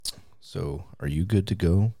So, are you good to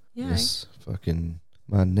go? Yeah. Yes, fucking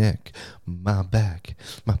my neck, my back,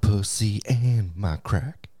 my pussy, and my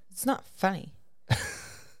crack. It's not funny.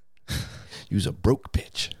 You's a broke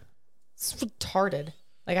bitch. It's retarded.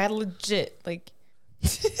 Like, I legit, like...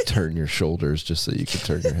 Turn your shoulders just so you can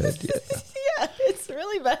turn your head. Yeah, Yeah, it's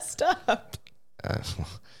really messed up.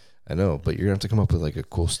 I know, but you're going to have to come up with, like, a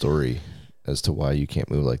cool story as to why you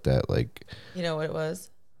can't move like that. Like... You know what it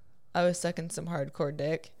was? I was sucking some hardcore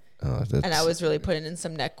dick. That's... And I was really putting in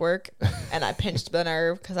some neck work, and I pinched the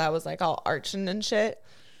nerve because I was like all arching and shit.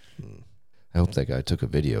 I hope that guy took a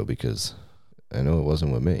video because I know it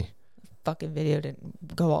wasn't with me. Fucking video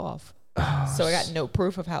didn't go off. So I got no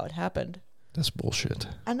proof of how it happened. That's bullshit.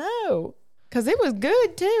 I know. Because it was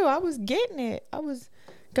good too. I was getting it. I was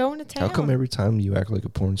going to town. How come every time you act like a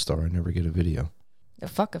porn star, I never get a video? The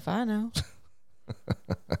fuck if I know.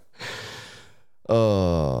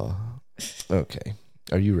 Okay.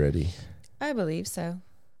 Are you ready? I believe so.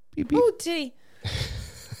 Beep, beep. Oh, titty.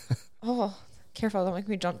 Oh, careful. Don't make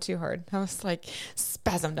me jump too hard. I was like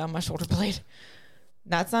spasm down my shoulder blade.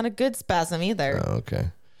 That's not a good spasm either. Oh, okay.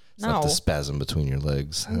 It's No. not the spasm between your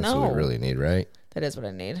legs. That's No. what we really need, right? That is what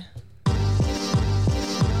I need.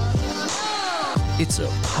 It's a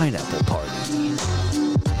pineapple party.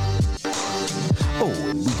 Oh,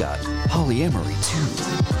 and we got polyamory too.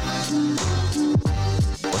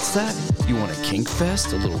 What's that? You want a kink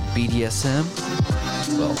fest? A little BDSM?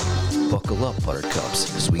 Well, buckle up, buttercups,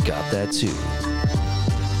 because we got that too.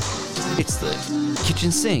 It's the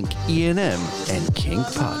Kitchen Sink, E&M, and Kink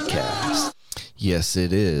Podcast. Yes,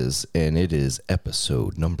 it is. And it is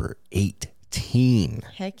episode number 18.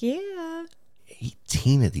 Heck yeah.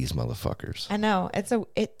 18 of these motherfuckers. I know.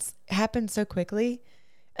 It's happened so quickly.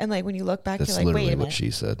 And like when you look back, That's you're like, literally wait a minute. what she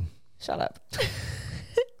said. Shut up.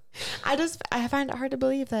 I find it hard to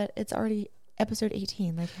believe that it's already episode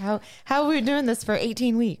 18. Like how are we doing this for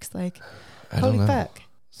 18 weeks? Like I don't holy know. fuck.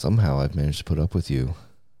 Somehow I've managed to put up with you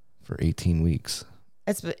for 18 weeks.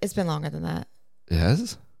 It's been longer than that. It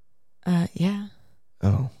has? Yeah.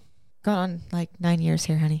 Oh. Going on like 9 years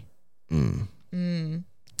here, honey. Mm.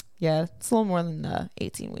 Yeah, it's a little more than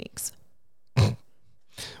 18 weeks.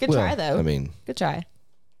 Good try though. I mean, good try.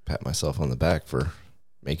 pat myself on the back for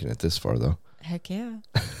making it this far though. Heck yeah.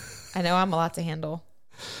 I know I'm a lot to handle.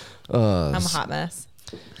 I'm a hot mess.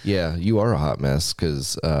 Yeah, you are a hot mess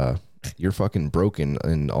because you're fucking broken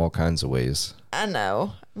in all kinds of ways. I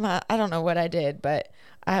know. I don't know what I did, but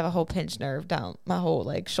I have a whole pinched nerve down my whole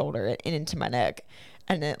like shoulder and into my neck.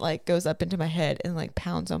 And it like goes up into my head and like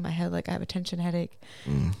pounds on my head like I have a tension headache.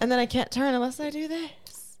 And then I can't turn unless I do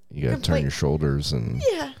this. You gotta turn your shoulders and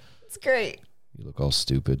yeah, it's great. you look all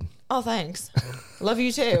stupid. Oh, thanks. Love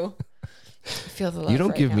you too. I feel the love. You don't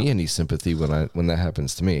right give now. me any sympathy when that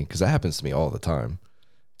happens to me because that happens to me all the time.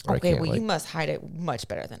 Okay, well, you must hide it much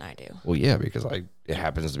better than I do. Well, yeah, because it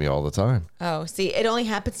happens to me all the time. Oh, see, it only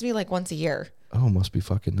happens to me like once a year. Oh, must be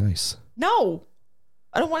fucking nice. No,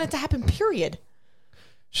 I don't want it to happen. Period.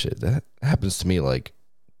 Shit, that happens to me like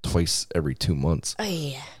twice every 2 months. Oh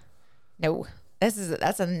yeah. No, it's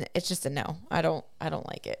just a no. I don't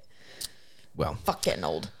like it. Well, Fuck getting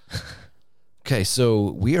old. okay,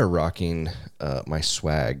 so we are rocking my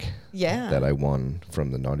swag. Yeah. That I won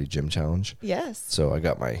from the Naughty Gym Challenge. Yes. So I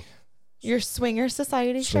got my Your Swinger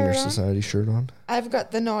Society Swinger shirt on. Society shirt on. I've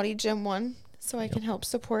got the Naughty Gym one, so I can help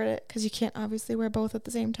support it because you can't obviously wear both at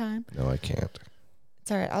the same time. No, I can't.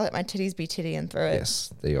 It's all right. I'll let my titties be titty and throw it.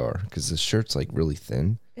 Yes, they are because this shirt's like really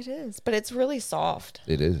thin. It is, but it's really soft.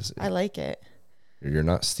 It is. I like it. You're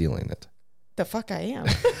not stealing it. The fuck I am.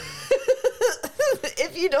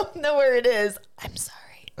 If you don't know where it is, I'm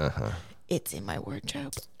sorry. It's in my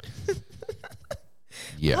wardrobe.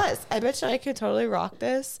 Yeah. Plus, I bet you I could totally rock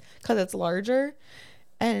this because it's larger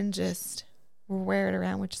and just wear it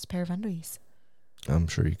around with just a pair of undies. I'm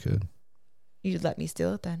sure you could. You'd let me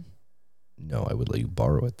steal it then. No, I would let you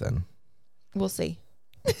borrow it then. We'll see.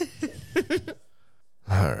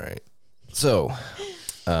 All right. So,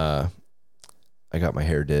 I got my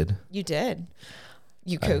hair did. You did.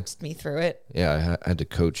 You coaxed me through it. Yeah, I had to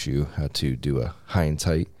coach you how to do a high and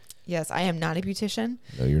tight. Yes, I am not a beautician.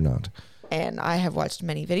 No, you're not. And I have watched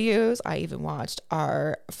many videos. I even watched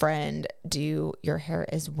our friend do your hair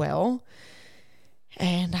as well.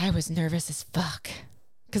 And I was nervous as fuck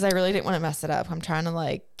because I really didn't want to mess it up. I'm trying to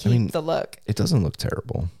like keep the look. It doesn't look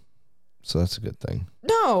terrible. So that's a good thing.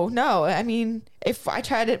 No. I mean, if I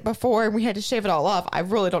tried it before and we had to shave it all off, I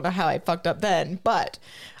really don't know how I fucked up then. But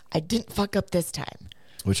I didn't fuck up this time.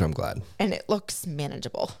 Which I'm glad. And it looks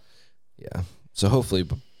manageable. Yeah. So hopefully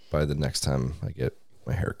by the next time I get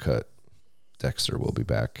my hair cut, Dexter will be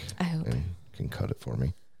back I hope. and can cut it for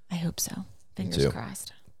me. I hope so. Fingers too.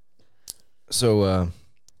 crossed. So,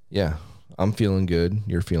 yeah, I'm feeling good.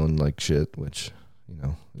 You're feeling like shit, which,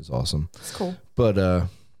 is awesome. It's cool. But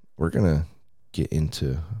we're going to get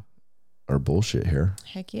into our bullshit here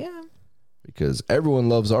Heck yeah. because everyone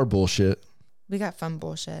loves our bullshit. We got fun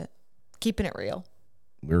bullshit. Keeping it real.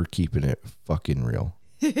 We're keeping it fucking real.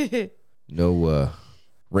 No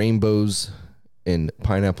rainbows and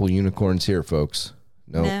pineapple unicorns here, folks.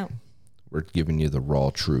 No. We're giving you the raw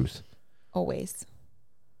truth. Always.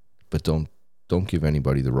 But don't give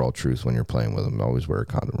anybody the raw truth when you're playing with them. Always wear a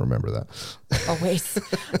condom. Remember that. Always.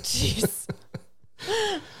 Jeez.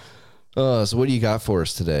 So what do you got for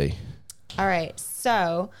us today? All right.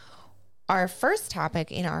 So our first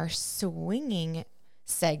topic in our swinging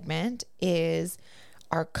segment is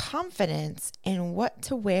our confidence in what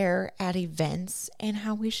to wear at events and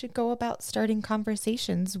how we should go about starting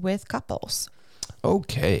conversations with couples.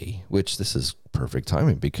 Okay. Which this is perfect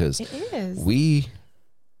timing because It is. we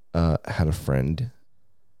had a friend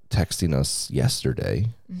texting us yesterday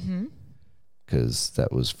because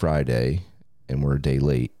that was Friday and we're a day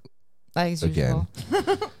late As again.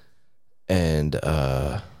 usual. And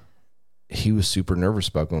he was super nervous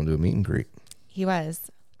about going to a meet and greet He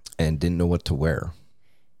was. and didn't know what to wear.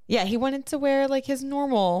 Yeah, he wanted to wear like his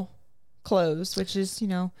normal clothes, which is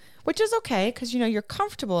okay because, you're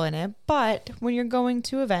comfortable in it. But when you're going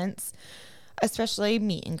to events, especially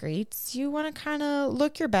meet and greets, you want to kind of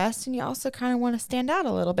look your best and you also kind of want to stand out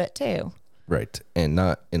a little bit too. Right. And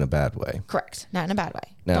not in a bad way. Correct. Not in a bad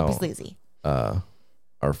way. Now, Don't be sleazy.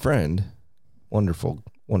 Our friend, wonderful,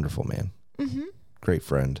 wonderful man. Mm-hmm. Great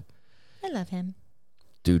friend. I love him.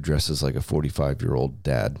 Dude dresses like a 45-year-old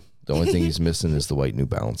dad. The only thing he's missing is the white New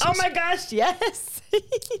Balances. Oh my gosh, yes.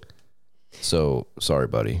 So, sorry,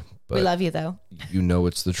 buddy. But We love you though. you know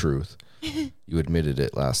it's the truth. You admitted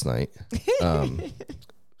it last night.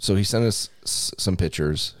 So he sent us some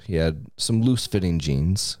pictures. He had some loose-fitting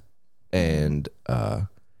jeans and a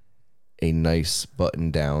nice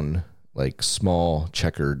button-down, like small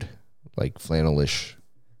checkered, like flannelish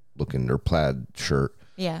looking or plaid shirt.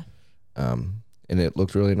 Yeah. And it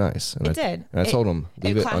looked really nice. And It did. And I told him,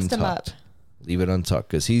 leave it classed him up. untucked. Leave it untucked.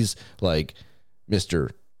 Because he's like,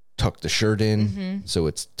 Mr. Tuck the shirt in. So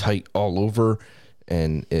it's tight all over.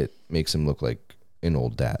 And it makes him look like an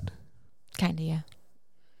old dad. Kind of, yeah.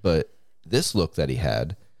 But this look that he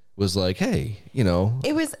had was like, hey,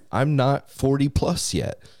 It was. I'm not 40 plus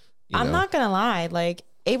yet. I'm not gonna lie. Like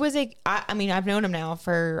it was I mean, I've known him now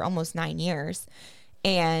for almost 9 years,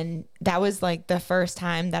 and that was like the first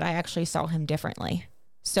time that I actually saw him differently.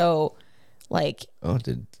 So, like, Oh,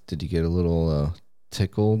 did you get a little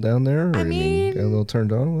tickle down there? Or I mean, you got a little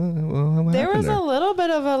turned on? What there happened was there? a little bit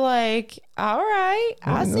of a like, all right,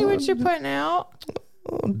 I see what you're putting out,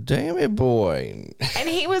 Oh, damn it, boy. and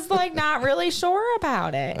he was like not really sure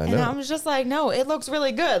about it, and know. I was just like, no, it looks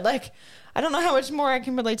really good. Like, I don't know how much more I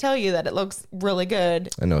can really tell you that it looks really good.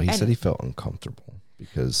 I know. He said he felt uncomfortable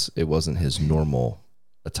because it wasn't his normal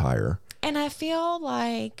attire. And I feel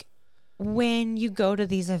like when you go to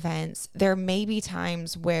these events, there may be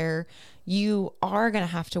times where you are going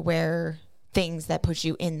to have to wear things that put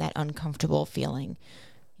you in that uncomfortable feeling,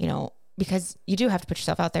 because you do have to put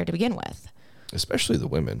yourself out there to begin with. Especially the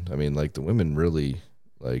women. I mean, like the women really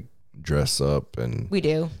like dress up and, We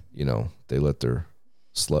do. they let their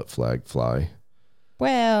slut flag fly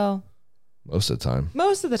Well, most of the time.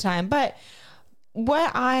 most of the time. But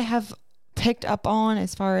what I have picked up on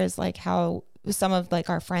as far as like how some of like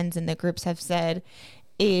our friends in the groups have said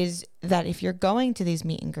is that if you're going to these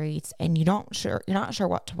meet and greets and you're not sure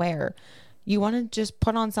what to wear, you want to just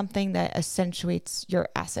put on something that accentuates your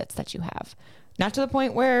assets that you have. Not to the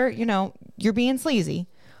point where, you're being sleazy,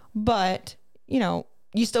 but,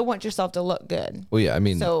 you still want yourself to look good. Well, yeah, I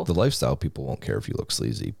mean, So- the lifestyle people won't care if you look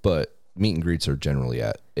sleazy, but meet and greets are generally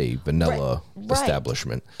at a vanilla Right.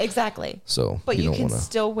 establishment. Exactly. So But you don't can want to.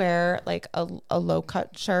 still wear like a low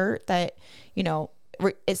cut shirt that,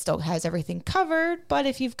 it still has everything covered. But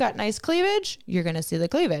if you've got nice cleavage, you're going to see the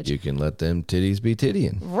cleavage. You can let them titties be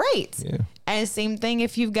tittying. Right. Yeah. And same thing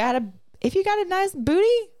if you got a nice booty,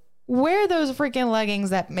 wear those freaking leggings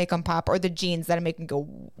that make them pop or the jeans that make them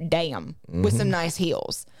go damn with some nice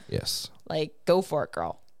heels. Yes. Like, go for it,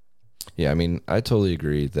 girl. Yeah, I mean, I totally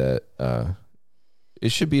agree that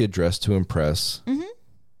it should be a dress to impress,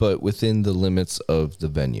 but within the limits of the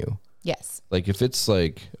venue. Yes. Like if it's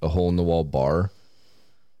like a hole in the wall bar,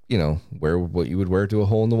 wear what you would wear to a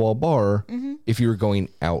hole in the wall bar if you were going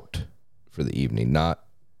out for the evening, not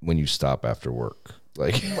when you stop after work.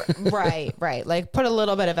 Like, right. Like put a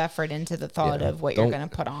little bit of effort into the thought of what you're going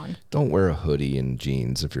to put on. Don't wear a hoodie and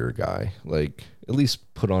jeans if you're a guy. Like, at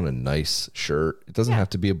least put on a nice shirt. It doesn't have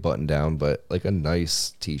to be a button down, but like a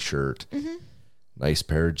nice t-shirt, nice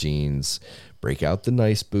pair of jeans. Break out the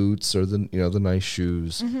nice boots or the nice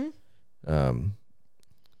shoes.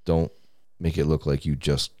 Don't make it look like you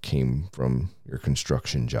just came from your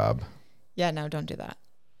construction job. Yeah, no, don't do that.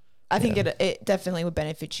 I think it definitely would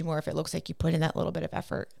benefit you more if it looks like you put in that little bit of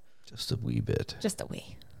effort. Just a wee bit. Just a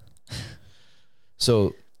wee.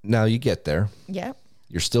 So now you get there. Yeah.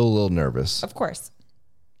 You're still a little nervous. Of course.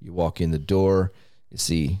 You walk in the door, you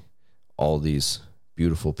see all these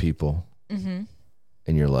beautiful people, and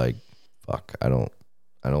you're like, fuck, I don't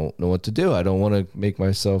know what to do. I don't want to make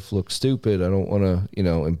myself look stupid. I don't want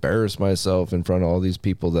to, embarrass myself in front of all these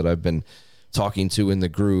people that I've been talking to in the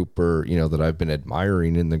group, or, that I've been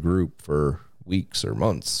admiring in the group for weeks or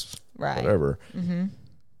months, whatever.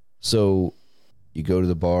 So you go to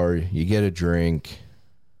the bar, you get a drink,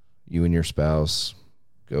 you and your spouse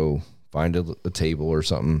go find a table or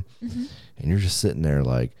something, and you're just sitting there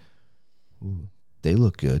like, ooh, they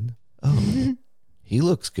look good. Oh, he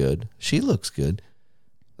looks good. She looks good.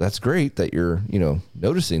 That's great that you're,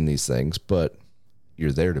 noticing these things, but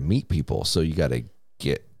you're there to meet people. So you got to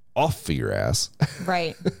get off of your ass.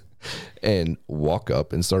 Right. And walk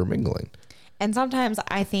up and start mingling. And sometimes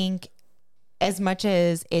I think as much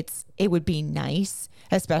as it would be nice,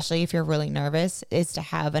 especially if you're really nervous, is to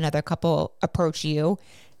have another couple approach you.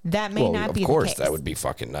 That may not be the case. Of course, that would be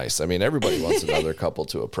fucking nice. I mean, everybody wants another couple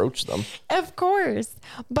to approach them. Of course.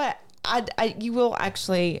 But you will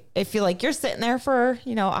actually, I feel like you're sitting there for,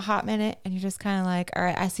 a hot minute, and you're just kind of like, all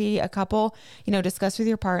right, I see a couple, discuss with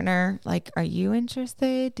your partner. Like, are you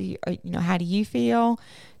interested? How do you feel?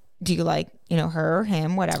 Do you like, her,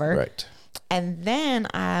 him, whatever. Right. And then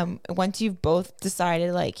once you've both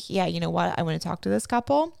decided, like, yeah, you know what, I want to talk to this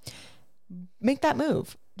couple, make that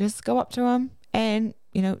move. Just go up to them and,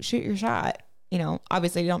 shoot your shot.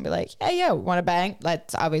 Obviously you don't be like, hey, yo, want to bang?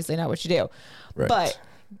 That's obviously not what you do. Right. But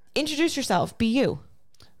introduce yourself, be you.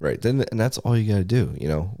 Right. And that's all you got to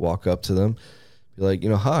do, walk up to them, be like,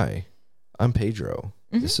 hi, I'm Pedro.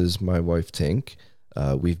 This is my wife, Tink.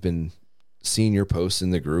 We've been seeing your posts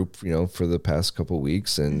in the group, for the past couple of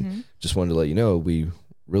weeks, and just wanted to let you know, we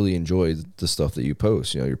really enjoy the stuff that you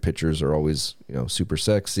post. Your pictures are always, super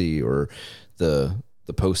sexy, or the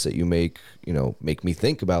posts that you make, make me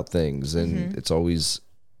think about things, and it's always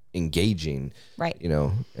engaging. Right.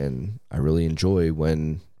 And I really enjoy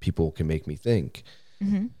when people can make me think.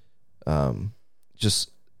 Just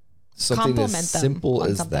something Compliment as simple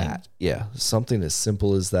as something. that. Yeah. Something as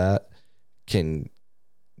simple as that can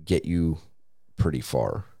get you pretty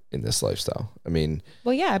far in this lifestyle. I mean,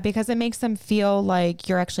 well, yeah, because it makes them feel like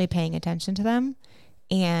you're actually paying attention to them.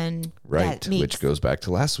 And right. Which goes back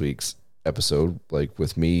to last week's episode, like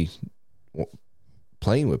with me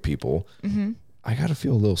playing with people, I got to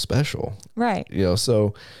feel a little special. Right.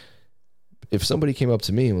 So if somebody came up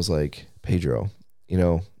to me and was like, Pedro,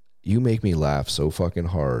 you make me laugh so fucking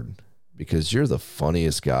hard because you're the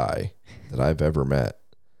funniest guy that I've ever met.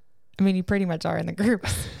 I mean, you pretty much are in the group.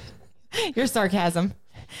 You're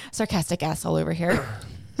sarcastic asshole over here.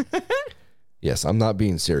 Yes, I'm not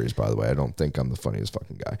being serious, by the way. I don't think I'm the funniest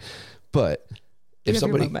fucking guy. But if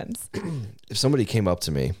somebody came up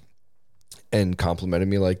to me and complimented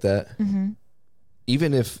me like that,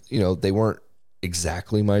 even if, they weren't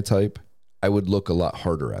exactly my type, I would look a lot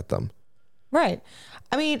harder at them. Right.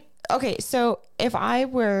 I mean, okay, so if I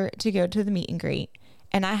were to go to the meet and greet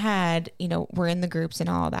and I had, we're in the groups and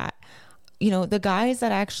all that, the guys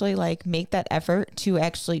that actually like make that effort to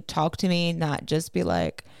actually talk to me, not just be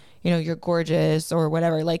like, you're gorgeous or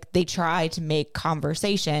whatever, like they try to make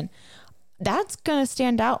conversation, that's going to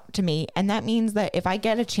stand out to me. And that means that if I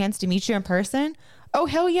get a chance to meet you in person, oh,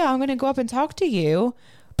 hell yeah, I'm going to go up and talk to you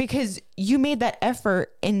because you made that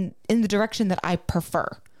effort in the direction that I prefer.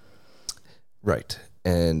 Right.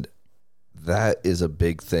 And that is a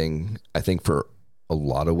big thing, I think, for a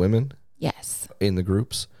lot of women. Yes. In the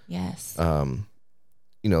groups. Yes.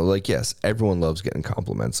 Yes, everyone loves getting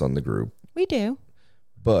compliments on the group. We do.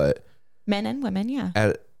 But men and women, yeah.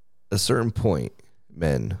 At a certain point,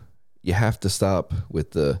 men, you have to stop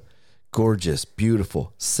with the gorgeous,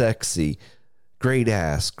 beautiful, sexy, great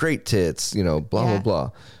ass, great tits, blah,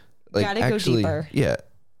 blah. Like, gotta go deeper. Yeah.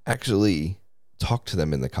 Actually talk to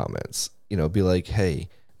them in the comments. Be like, hey,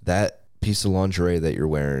 that piece of lingerie that you're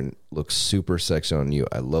wearing looks super sexy on you.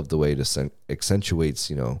 I love the way it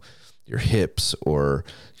accentuates, your hips or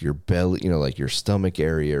your belly, like your stomach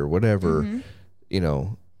area or whatever.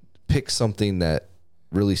 Pick something that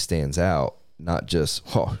really stands out. not just,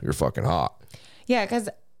 oh, you're fucking hot. Yeah, because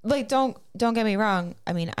like don't get me wrong.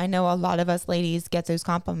 I mean, I know a lot of us ladies get those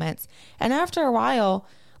compliments, and after a while,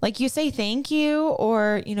 like you say thank you,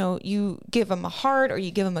 or you give them a heart, or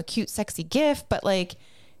you give them a cute, sexy gift, but like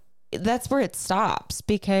that's where it stops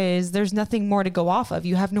because there's nothing more to go off of.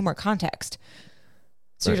 You have no more context,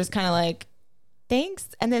 so you're just kind of like, thanks,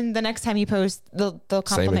 and then the next time you post, they'll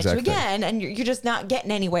compliment you again, and you're just not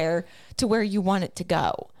getting anywhere to where you want it to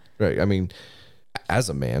go. Right. I mean, as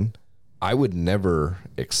a man, I would never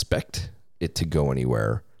expect it to go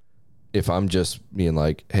anywhere if I'm just being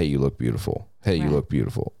like, hey, you look beautiful. Hey, you look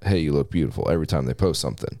beautiful. Hey, you look beautiful every time they post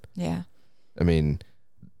something. Yeah. I mean,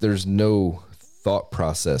 there's no thought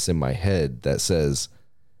process in my head that says,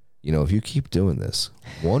 if you keep doing this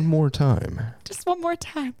one more time, just one more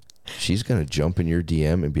time, she's going to jump in your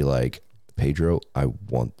DM and be like, Pedro, I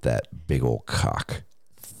want that big old cock.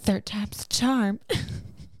 Third time's a charm.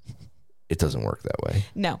 It doesn't work that way.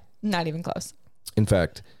 No, not even close. In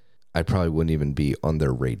fact, I probably wouldn't even be on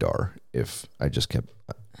their radar if I just kept,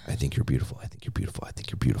 I think you're beautiful. I think you're beautiful. I think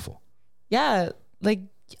you're beautiful. Yeah. Like,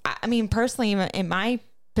 I mean, personally, in my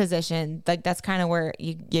position, like that's kind of where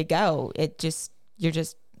you go. You're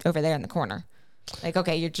just over there in the corner. Like,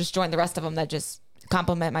 okay, you're just join the rest of them that just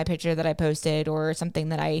compliment my picture that I posted or something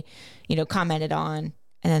that I, commented on.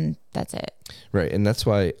 And then that's it. Right. And that's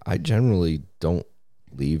why I generally don't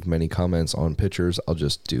leave many comments on pictures. I'll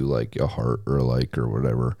just do like a heart or a like or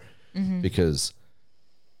whatever, because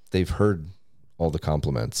they've heard all the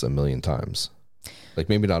compliments a million times. Like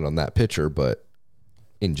maybe not on that picture, but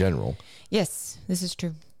in general. Yes, this is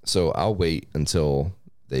true. So I'll wait until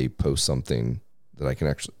they post something that I can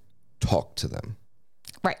actually talk to them.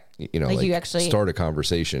 Right. Like you actually start a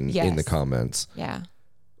conversation in the comments. Yeah.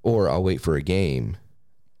 Or I'll wait for a game.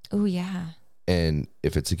 Oh yeah. And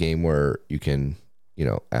if it's a game where you can,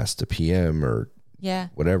 ask to PM or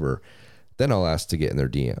whatever, then I'll ask to get in their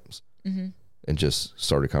DMs and just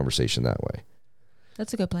start a conversation that way.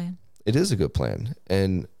 That's a good plan. It is a good plan.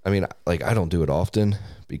 And I mean, like I don't do it often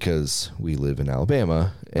because we live in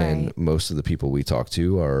Alabama and most of the people we talk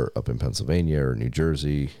to are up in Pennsylvania or New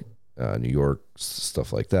Jersey, New York,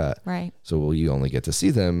 stuff like that. Right. So you only get to see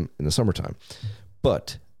them in the summertime.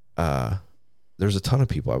 But there's a ton of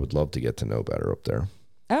people I would love to get to know better up there.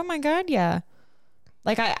 Oh my God. Yeah.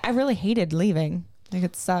 Like I really hated leaving. Like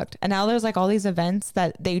it sucked. And now there's like all these events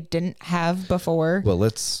that they didn't have before. Well,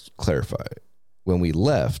 let's clarify. When we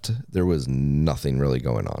left, there was nothing really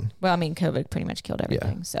going on. Well, I mean, COVID pretty much killed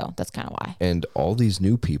everything. Yeah. So that's kind of why. And all these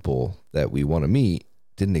new people that we want to meet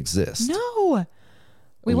didn't exist. No.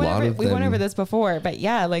 We went over this before, but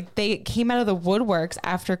yeah, like they came out of the woodworks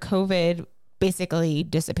after COVID basically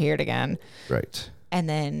disappeared again. Right. And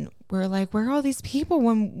then we're like, where are all these people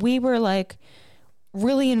when we were like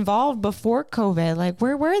really involved before COVID? Like,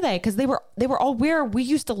 where were they? Because they were all where we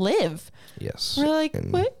used to live. Yes. We're like,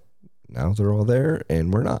 and what? Now they're all there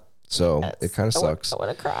and we're not. So it kind of sucks. I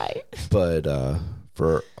want to cry. But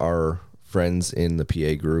for our friends in the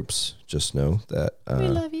PA groups, just know that we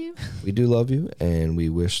love you. We do love you, and we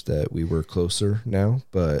wish that we were closer now,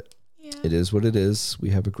 but it is what it is. We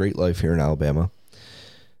have a great life here in Alabama.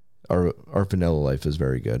 Our vanilla life is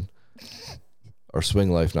very good. Our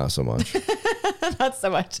swing life, not so much. Not so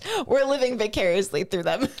much. We're living vicariously through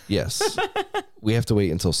them. Yes. We have to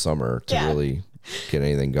wait until summer to really get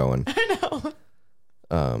anything going. I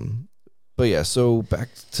know. But yeah, so back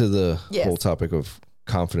to the whole topic of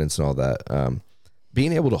confidence and all that.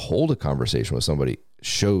 Being able to hold a conversation with somebody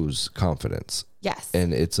shows confidence. Yes.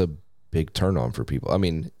 And it's a big turn on for people. I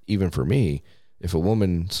mean, even for me, if a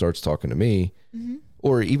woman starts talking to me,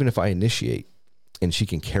 or even if I initiate and she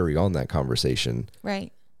can carry on that conversation.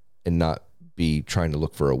 Right. And not be trying to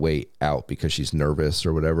look for a way out because she's nervous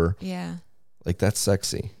or whatever. Yeah. Like that's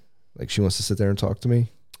sexy. Like she wants to sit there and talk to me.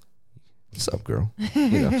 What's up, girl?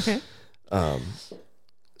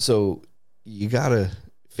 So you gotta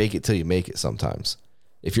fake it till you make it sometimes.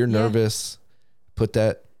 If you're nervous, put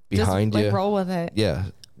that behind you. Roll with it. Yeah.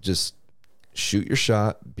 Just shoot your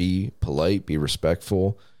shot. Be polite. Be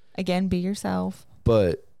respectful. Again, be yourself.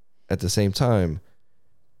 But at the same time,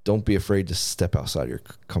 don't be afraid to step outside your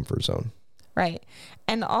comfort zone. Right.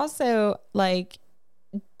 And also, like,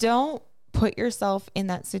 don't put yourself in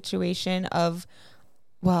that situation of,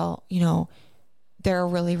 well, they're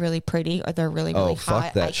really, really pretty or they're really, really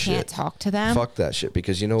hot. I can't talk to them. Fuck that shit.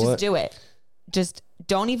 Because you know what? Just do it. Just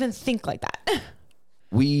don't even think like that.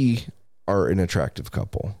 We are an attractive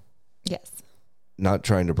couple. Yes. Not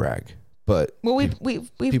trying to brag, but we've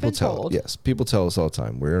been told. Yes, people tell us all the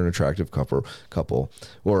time we're an attractive couple,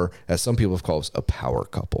 or as some people have called us, a power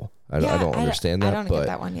couple. I don't understand that. I don't get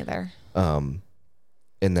that one either. and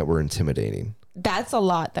that we're intimidating. That's a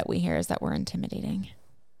lot that we hear, is that we're intimidating.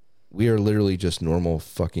 We are literally just normal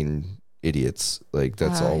fucking idiots. Like,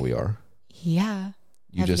 that's all we are. Yeah.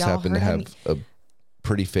 You just happen to have a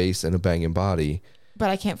pretty face and a banging body. But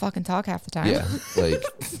I can't fucking talk half the time. Yeah. Like,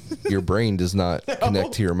 your brain does not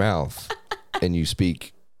connect to your mouth and you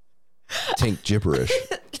speak tink gibberish.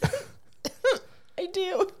 I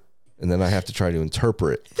do. And then I have to try to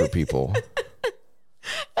interpret for people.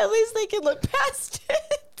 At least they can look past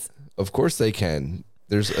it. Of course they can.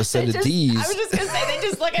 There's a set of D's. I was just going to say, they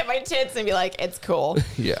just look at my tits and be like, it's cool.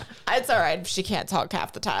 Yeah. It's all right. She can't talk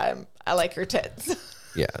half the time. I like her tits.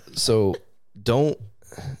 Yeah. So don't,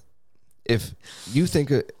 if you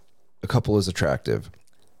think a couple is attractive,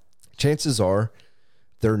 chances are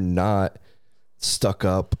they're not stuck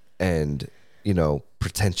up and, you know,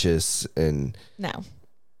 pretentious, and No.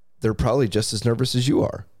 they're probably just as nervous as you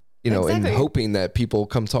are, you know, Exactly. and hoping that people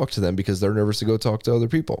come talk to them because they're nervous to go talk to other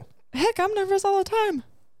people. Heck, I'm nervous all the time.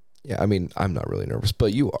 Yeah. I mean, I'm not really nervous,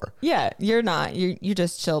 but you are. Yeah, you're not. You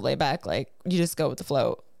just chill, lay back. Like, you just go with the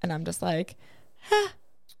flow. And I'm just like, huh.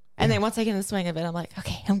 And then once I get in the swing of it, I'm like,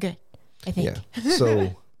 okay, I'm good, I think. Yeah.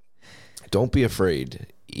 So don't be afraid.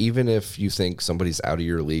 Even if you think somebody's out of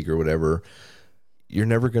your league or whatever, you're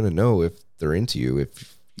never going to know if they're into you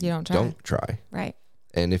if You don't try. don't try. Right.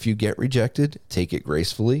 And if you get rejected, take it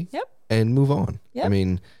gracefully. Yep. And move on. Yep. I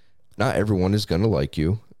mean, not everyone is going to like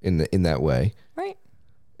you in that way, Right.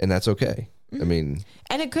 and that's okay. I mean,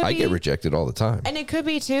 And it could I be, get rejected all the time. and it could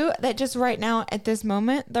be too that just right now at this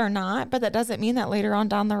moment they're not, but that doesn't mean that later on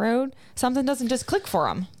down the road something doesn't just click for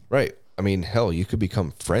them. Right. I mean, hell, you could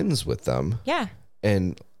become friends with them. Yeah.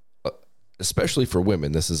 And especially for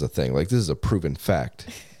women, this is a thing. Like, this is a proven fact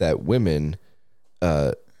that women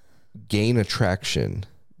gain attraction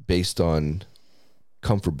based on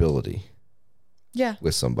comfortability Yeah.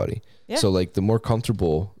 with somebody. Yeah. So, like, the more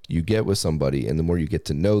comfortable you get with somebody and the more you get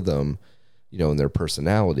to know them, you know, and their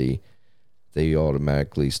personality, they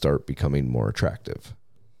automatically start becoming more attractive.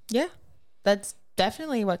 Yeah. That's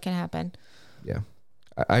definitely what can happen. Yeah.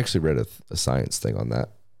 I actually read a science thing on that.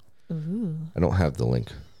 Ooh. I don't have the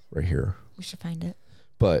link right here, We should find it.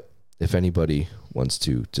 but if anybody wants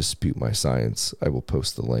to dispute my science, I will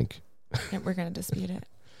post the link. And we're going to dispute it.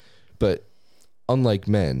 But unlike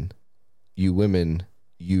men, you women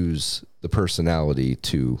use the personality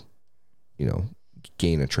to, you know,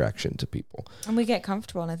 gain attraction to people. And we get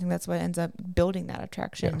comfortable, and I think that's what ends up building that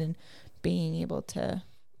attraction Yeah. and being able to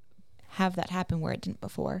have that happen where it didn't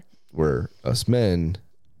before. Where us men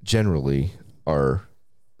generally are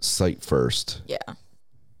sight first, Yeah.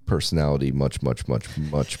 personality much, much, much,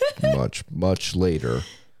 much, much, much later.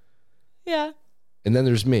 Yeah. And then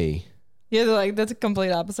there's me, Yeah, like that's a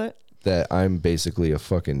complete opposite. that I'm basically a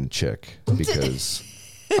fucking chick because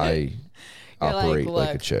I You're like, operate like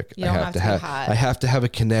a "Look, chick. you I don't have have to to be have hot." I have to have a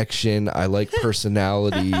connection. I like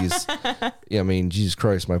personalities. Yeah, I mean, Jesus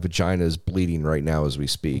Christ, my vagina is bleeding right now as we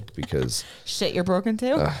speak because Shit, you're broken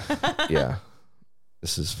too? yeah,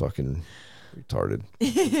 this is fucking retarded.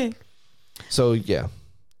 So yeah,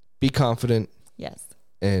 be confident Yes.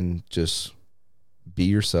 and just be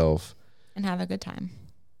yourself. And have a good time.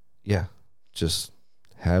 Yeah, just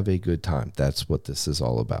have a good time. That's what this is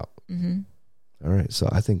all about. Mm-hmm. All right, so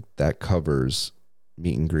I think that covers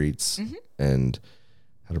meet and greets Mm-hmm. and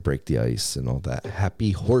how to break the ice and all that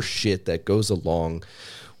happy horse shit that goes along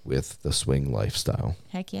with the swing lifestyle.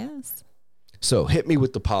 Heck yes. So hit me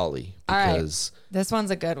with the poly All right. because This one's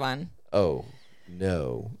a good one. oh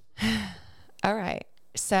no, All right.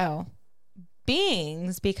 So,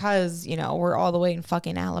 beings, because, you know, we're all the way in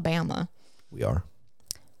fucking Alabama, we are.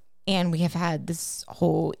 and we have had this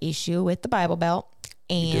whole issue with the Bible Belt,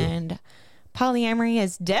 and polyamory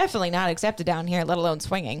is definitely not accepted down here, let alone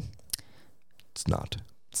swinging. It's not.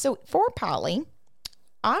 So, for poly,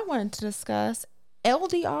 I wanted to discuss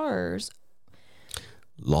LDRs.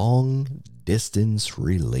 Long distance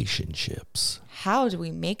relationships. How do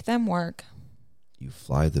we make them work? You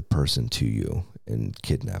fly the person to you and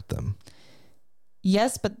kidnap them.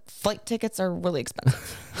 Yes, but flight tickets are really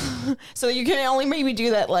expensive. So you can only maybe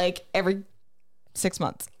do that like every 6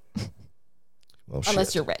 months, Well, unless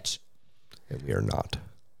shit. you're rich. And we are not.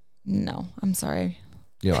 No, I'm sorry.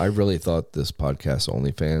 You know, I really thought this podcast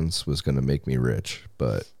OnlyFans was going to make me rich,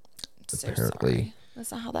 but So Apparently. sorry.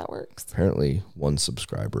 That's not how that works. apparently one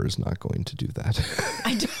subscriber is not going to do that.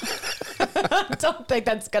 I don't think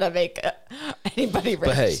that's gonna make anybody rich.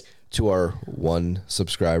 But hey, to our one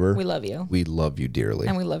subscriber, we love you, we love you dearly.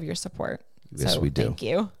 and we love your support. Yes, So we do. Thank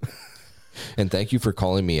you. And thank you for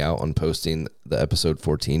calling me out on posting the episode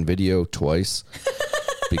 14 video twice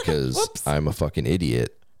because Whoops. I'm a fucking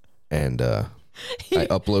idiot and I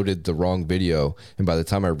uploaded the wrong video. And by the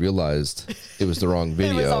time I realized it was the wrong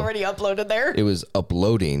video, It was already uploaded there. it was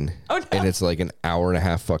uploading. Oh, no. And it's like an hour and a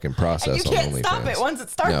half fucking process. And you can't on stop OnlyFans. it once it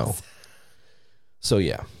starts. No. So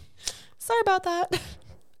yeah, Sorry about that.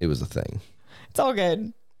 it was a thing. It's all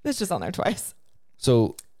good. It's just on there twice.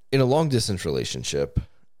 So in a long distance relationship,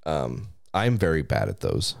 I'm very bad at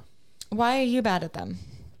those Why are you bad at them?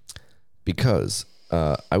 because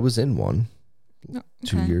I was in one No,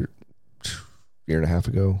 2 okay. year and a half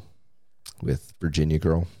ago with Virginia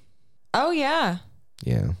girl. Oh, yeah.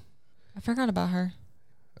 Yeah, I forgot about her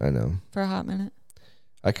I know. for a hot minute.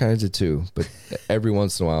 I kind of did too, but every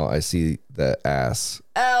once in a while I see that ass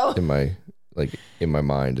Oh. in my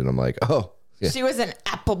mind, and I'm like, oh yeah, She was an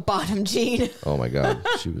apple bottom jean. oh my god,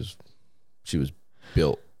 she was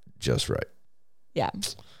built just right. Yeah.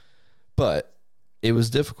 But it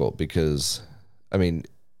was difficult because, I mean,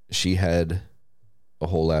 she had a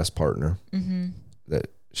whole ass partner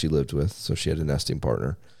that she lived with, so she had a nesting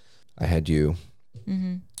partner. I had you.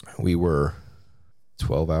 We were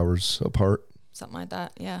 12 hours apart. Something like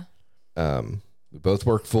that. Yeah. We both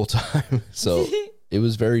worked full time, so it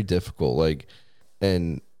was very difficult. Like,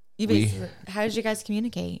 and How did you guys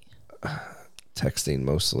communicate? texting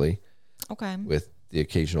mostly Okay. with the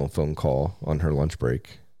occasional phone call on her lunch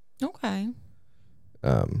break. Okay.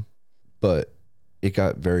 But it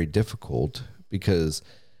got very difficult because,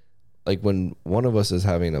 like, when one of us is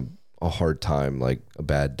having a hard time, like a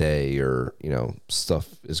bad day, or, you know,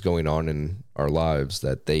 stuff is going on in our lives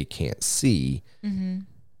that they can't see,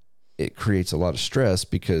 it creates a lot of stress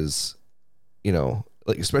because, you know,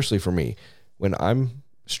 like, especially for me, when I'm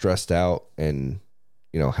stressed out and,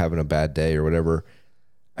 you know, having a bad day or whatever,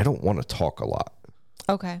 I don't want to talk a lot.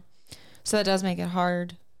 Okay. So that does make it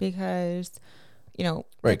hard because, you know,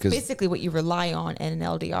 Right, that's 'cause- basically what you rely on in an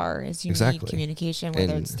LDR is you Exactly. need communication,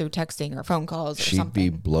 whether And it's through texting or phone calls or She'd something. be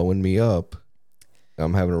blowing me up.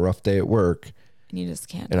 I'm having a rough day at work, And you just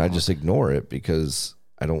can't. and I talk. just ignore it because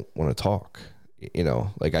I don't want to talk. You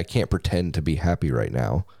know, like, I can't pretend to be happy right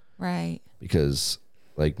now Right. because,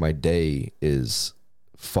 like, my day is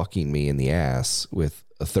fucking me in the ass with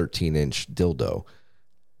a 13-inch dildo,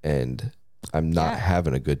 and I'm not Yeah.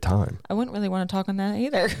 having a good time. I wouldn't really want to talk on that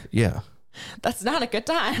either. Yeah. That's not a good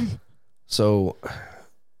time. So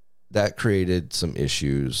that created some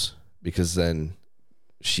issues because then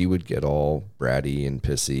she would get all bratty and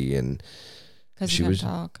pissy, and Because She you was-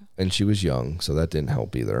 can't talk. she was young, so that didn't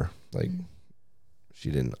help either. Like, she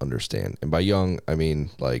didn't understand. And by young, I mean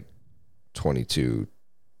like 22.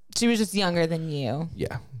 She was just younger than you.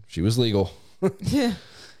 Yeah, she was legal.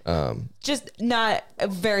 Just not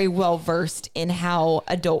very well versed in how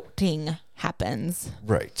adulting happens,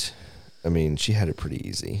 Right. I mean, she had it pretty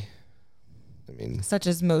easy. I mean, such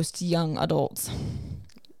as most young adults.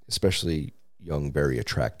 especially young, very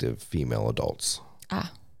attractive female adults.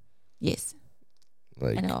 Ah, yes.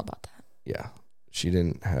 Like, I know about that. yeah, she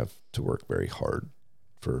didn't have to work very hard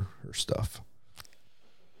for her stuff.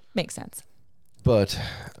 Makes sense. But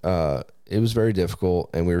it was very difficult,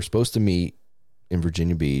 and we were supposed to meet in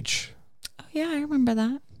Virginia Beach, Oh, yeah, I remember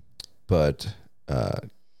that. but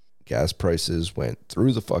gas prices went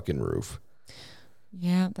through the fucking roof.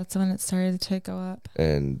 Yeah, that's when it started to go up.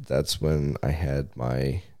 And that's when I had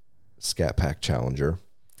my Scat Pack Challenger,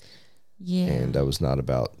 Yeah. and I was not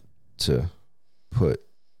about to put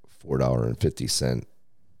 $4.50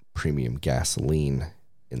 premium gasoline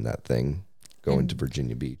in that thing going to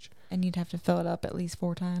Virginia Beach. And you'd have to fill it up at least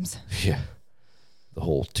 4 times. Yeah. The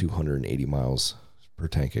whole 280 miles per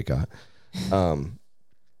tank it got.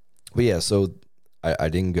 But yeah, so I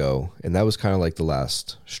didn't go, and that was kind of like the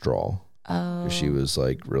last straw. Oh. She was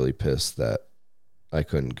like really pissed that I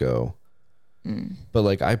couldn't go. Mm. But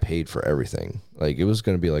like, I paid for everything. Like, it was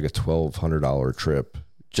going to be like a $1,200 trip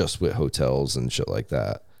just with hotels and shit like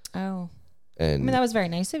that. Oh. I And mean, that was very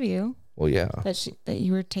nice of you well, yeah, that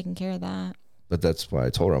you were taking care of that. but that's why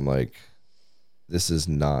I told her, I'm like, this is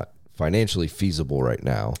not financially feasible right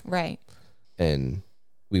now. Right. And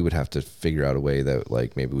we would have to figure out a way that,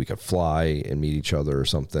 like, maybe we could fly and meet each other or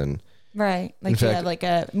something. Right. Like In you fact- have like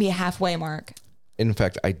a meet halfway mark. In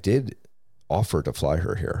fact, I did offer to fly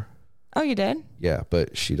her here. Oh, you did? Yeah,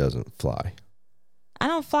 but she doesn't fly. I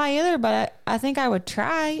don't fly either, but I think I would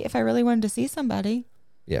try if I really wanted to see somebody.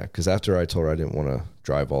 Yeah, because after I told her I didn't want to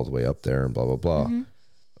drive all the way up there and blah, blah, blah,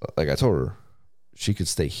 like, I told her she could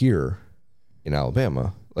stay here in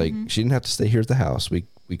Alabama. Like, she didn't have to stay here at the house. We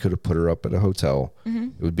could have put her up at a hotel.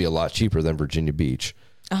 It would be a lot cheaper than Virginia Beach.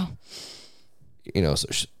 Oh. You know,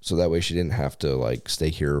 so that way she didn't have to, like, stay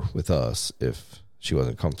here with us if she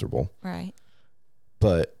wasn't comfortable. Right.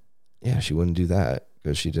 But yeah, she wouldn't do that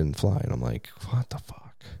because she didn't fly. And I'm like, what the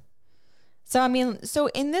fuck? So, I mean, so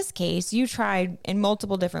in this case, you tried in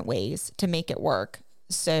multiple different ways to make it work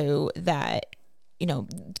so that, you know,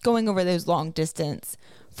 going over those long distance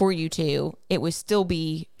for you two, it would still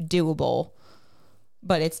be doable,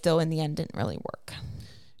 but it still in the end didn't really work.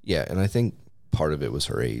 Yeah. And I think part of it was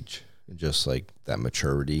her age, just like that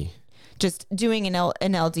maturity. Just doing an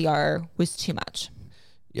LDR was too much.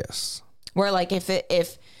 Yes. Where like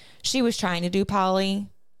if she was trying to do poly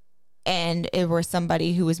and it were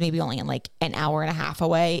somebody who was maybe only in like an hour and a half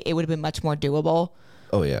away, it would have been much more doable.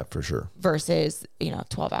 Oh yeah, for sure. Versus,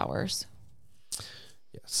 12 hours.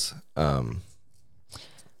 Yes.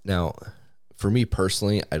 Now, for me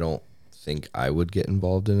personally, I don't think I would get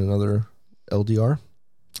involved in another LDR.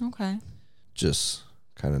 Okay. Just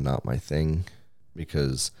kind of not my thing,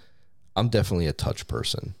 because I'm definitely a touch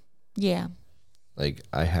person. Yeah. Like,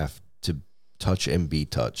 I have to touch and be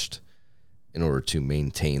touched in order to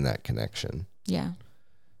maintain that connection. Yeah.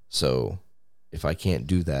 So if I can't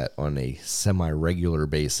do that on a semi-regular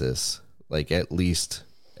basis, like at least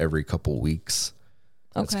every couple weeks,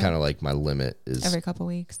 that's kind of like my limit, is every couple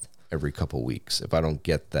weeks. Every couple weeks. If I don't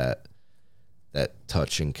get that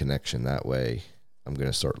touch and connection that way, I'm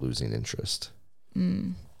going to start losing interest.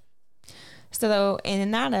 So though,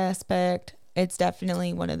 in that aspect, it's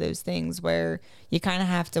definitely one of those things where you kind of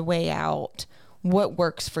have to weigh out what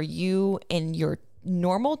works for you in your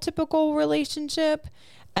normal typical relationship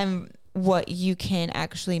and what you can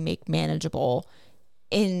actually make manageable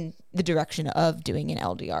in the direction of doing an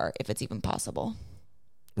LDR, if it's even possible.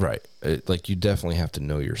 Right. Like, you definitely have to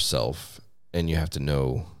know yourself, and you have to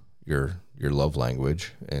know your love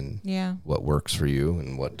language and what works for you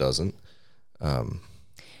and what doesn't.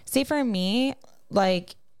 See, for me,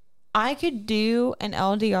 like, I could do an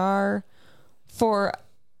LDR for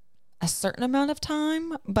a certain amount of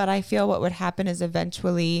time, but I feel what would happen is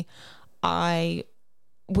eventually I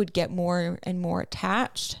would get more and more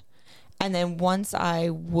attached. And then once I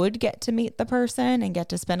would get to meet the person and get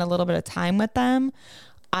to spend a little bit of time with them,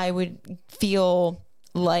 I would feel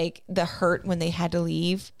like the hurt when they had to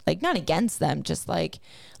leave, like not against them, just like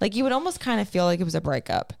you would almost kind of feel like it was a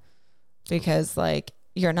breakup, because like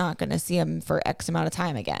you're not going to see them for X amount of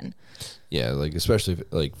time again. Yeah. Like, especially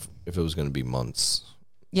if it was going to be months.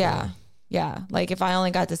 Yeah. Yeah. Like if I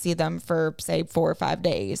only got to see them for say 4 or 5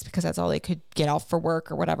 days because that's all they could get off for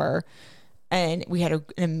work or whatever, and we had an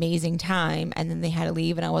amazing time, and then they had to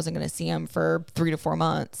leave and I wasn't going to see them for 3 to 4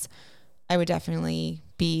 months, I would definitely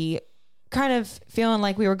be kind of feeling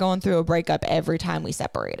like we were going through a breakup every time we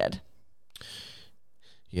separated.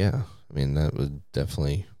 Yeah. I mean, that would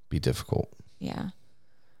definitely be difficult. Yeah.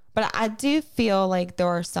 But I do feel like there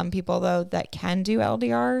are some people though that can do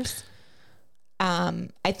LDRs.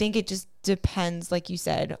 I think it just depends, like you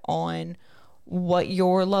said, on what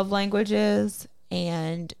your love language is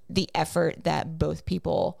and the effort that both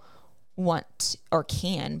people want or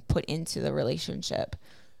can put into the relationship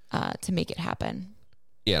to make it happen.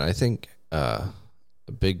 Yeah, and I think a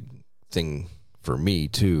big thing for me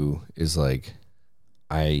too is like,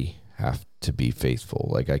 I have to be faithful.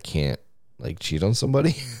 Like, I can't like cheat on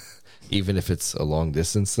somebody, even if it's a long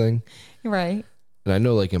distance thing. Right. And I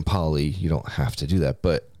know, like, in poly, you don't have to do that,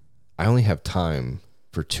 but I only have time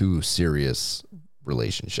for 2 serious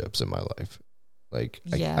relationships in my life. Like,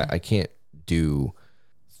 I can't do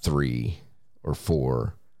 3 or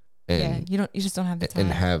 4. And you just don't have the time.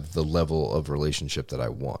 And have the level of relationship that I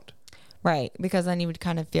want. Right. Because then you would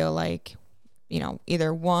kind of feel like,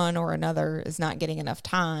 either one or another is not getting enough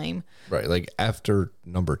time. Right. Like, after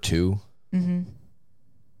number 2,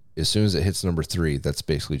 as soon as it hits number 3, that's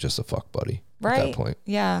basically just a fuck buddy. Right. At that point.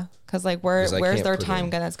 Yeah. Because like where's their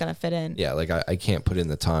time that's going to fit in? Yeah. Like, I can't put in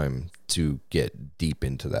the time to get deep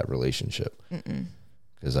into that relationship.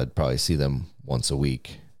 Because I'd probably see them once a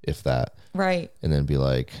week, if that. Right. And then be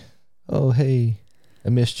like, oh, hey, I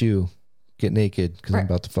missed you. Get naked because I'm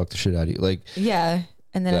about to fuck the shit out of you. Like, yeah.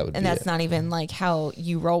 And then, that's not even like how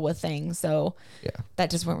you roll with things. So yeah, that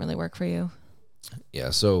just won't really work for you. Yeah.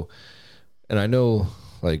 So, and I know,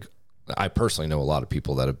 like, I personally know a lot of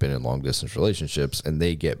people that have been in long distance relationships, and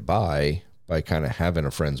they get by kind of having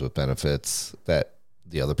a friends with benefits that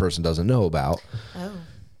the other person doesn't know about. Oh.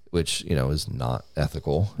 Which, is not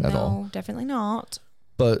ethical at all. No, definitely not.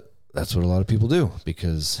 But that's what a lot of people do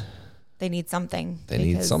because they need something. They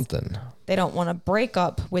need something. They don't want to break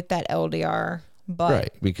up with that LDR, but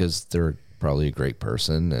right, because they're probably a great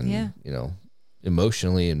person, and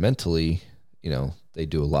emotionally and mentally, they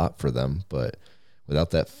do a lot for them, but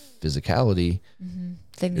without that physicality,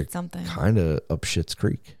 they need something. Kind of up shit's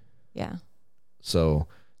creek. Yeah. So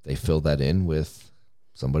they fill that in with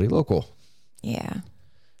somebody local. Yeah.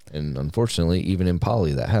 And unfortunately, even in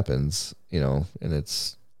poly, that happens, and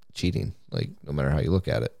it's cheating, like, no matter how you look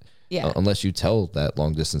at it. Yeah. Unless you tell that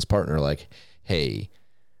long distance partner, like, hey,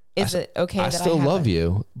 is it okay I that still have love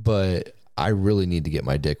you, but I really need to get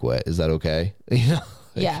my dick wet. Is that okay?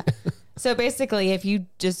 Yeah. So basically, if you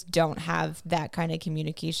just don't have that kind of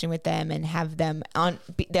communication with them and have them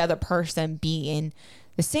the other person be in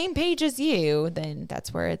the same page as you, then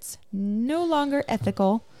that's where it's no longer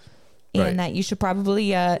ethical, and Right. that you should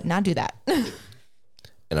probably not do that.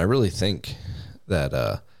 And I really think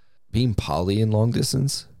that being poly in long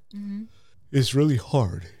distance is really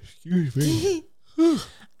hard. Excuse me.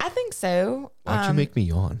 I think so. Why'd you make me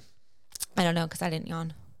yawn? I don't know, because I didn't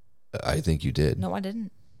yawn. I think you did. No, I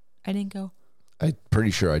didn't. I didn't go. I'm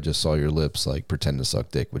pretty sure I just saw your lips like pretend to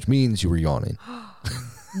suck dick, which means you were yawning.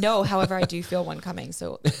 No, however, I do feel one coming,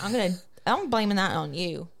 so I'm blaming that on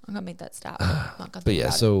you. I'm gonna make that stop. But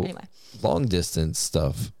yeah, so anyway. long distance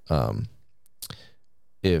stuff.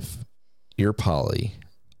 If you're poly,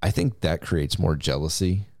 I think that creates more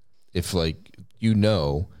jealousy. If like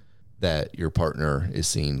that your partner is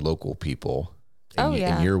seeing local people,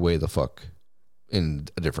 and you're way the fuck in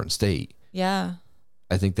a different state. Yeah.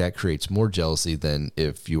 I think that creates more jealousy than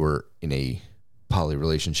if you were in a poly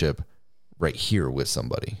relationship right here with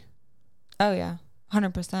somebody. Oh yeah,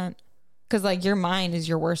 100%. Because like your mind is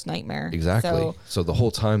your worst nightmare. Exactly. So the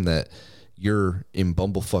whole time that you're in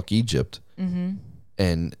bumblefuck Egypt,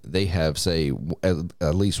 and they have say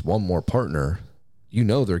at least one more partner,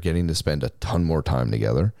 they're getting to spend a ton more time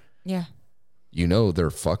together. Yeah. They're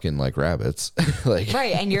fucking like rabbits. Like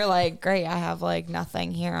right, and you're like, great, I have like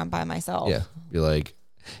nothing here. I'm by myself. Yeah. You're like,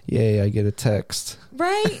 yay, I get a text.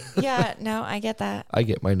 Right. Yeah. No, I get that. I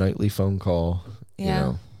get my nightly phone call.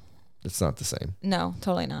 Yeah. It's not the same. No,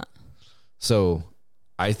 totally not. So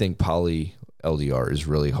I think poly LDR is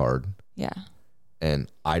really hard. Yeah.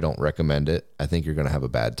 And I don't recommend it. I think you're going to have a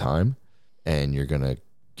bad time and you're going to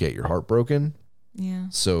get your heart broken. Yeah.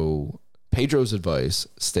 So Pedro's advice,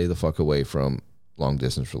 stay the fuck away from long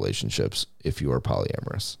distance relationships if you are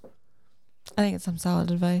polyamorous. I think it's some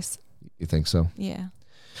solid advice. You think so? Yeah.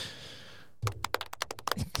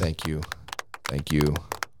 Thank you. Thank you.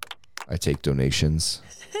 I take donations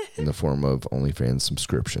in the form of OnlyFans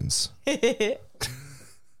subscriptions.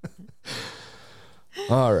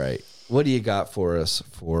 All right. What do you got for us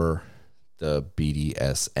for the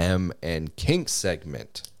BDSM and kink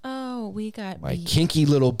segment? Oh, we got My kinky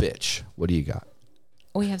little bitch. What do you got?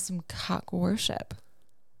 We have some cock worship.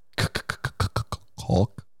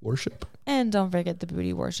 Cock worship? And don't forget the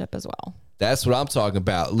booty worship as well. That's what I'm talking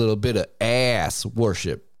about. A little bit of ass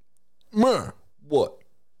worship. What?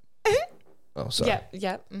 Oh, sorry.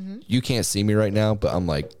 Yep. Mm-hmm. You can't see me right now, but I'm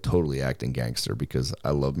like totally acting gangster because I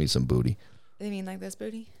love me some booty. You mean like this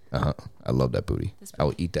booty? Uh-huh. I love that booty. This I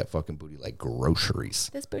will eat that fucking booty like groceries.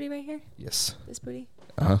 This booty right here? Yes. This booty?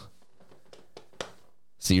 Uh-huh.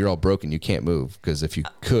 See, you're all broken. You can't move because if you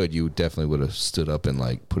could, you definitely would have stood up and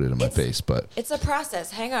like put it in my face. But it's a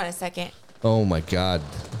process. Hang on a second. Oh my God.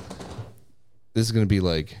 This is going to be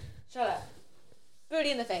like Shut up.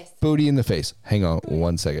 Booty in the face. Booty in the face. Hang on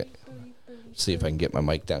 1 second. See if I can get my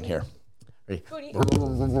mic down here. Ready? Booty.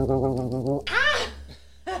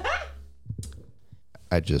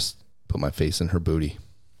 I just put my face in her booty,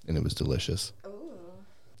 and it was delicious. Ooh.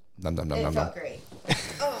 Nom, nom, nom, It nom, felt nom. great.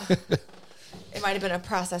 Oh. It might have been a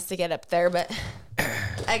process to get up there, but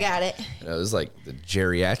I got it. It was like the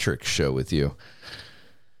geriatric show with you.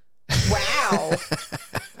 Wow.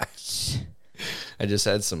 I just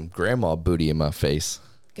had some grandma booty in my face.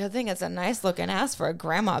 Good thing it's a nice looking ass for a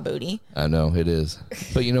grandma booty. I know it is.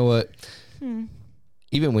 But you know what?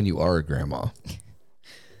 Even when you are a grandma,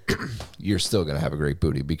 you're still going to have a great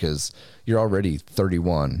booty because you're already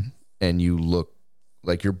 31 and you look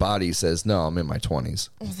like your body says, no, I'm in my 20s.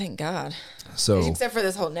 Oh, thank God. So, except for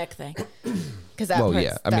this whole neck thing. Because that well, part's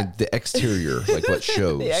yeah. I mean, the exterior, like what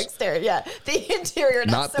shows. the exterior, yeah. The interior,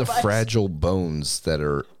 not so the much. fragile bones that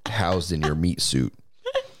are housed in your meat suit.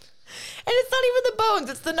 And it's not even the bones,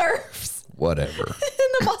 it's the nerves. Whatever.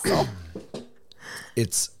 And the muscle.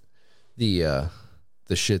 It's the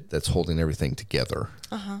shit that's holding everything together.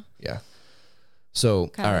 Uh-huh. Yeah. So,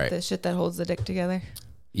 Kind all of right. like the shit that holds the dick together.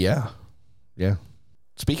 Yeah. Yeah.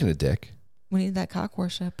 Speaking of dick, We need that cock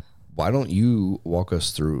worship. why don't you walk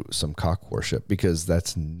us through some cock worship? Because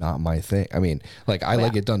that's not my thing. I mean, like, I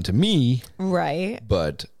like it done to me, Right.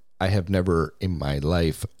 but I have never in my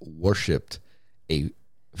life worshipped a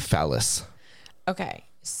phallus. Okay.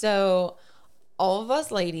 So all of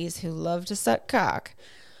us ladies who love to suck cock,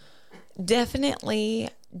 definitely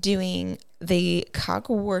doing the cock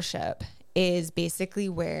worship is basically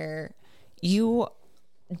where you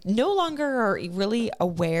no longer are really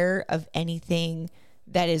aware of anything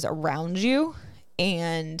that is around you.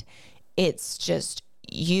 And it's just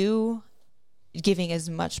you giving as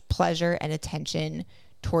much pleasure and attention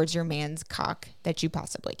towards your man's cock that you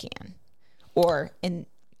possibly can. Or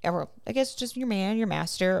I guess just your man, your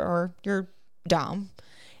master, or your dom.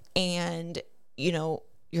 And, you know,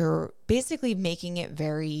 you're basically making it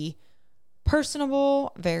very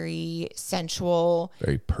personable, very sensual.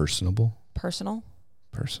 Very personable. Personal.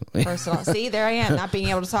 Personally. See, there I am, not being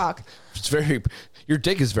able to talk. It's very, your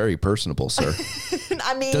dick is very personable, sir.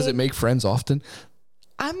 I mean, does it make friends often?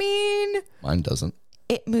 I mean, mine doesn't.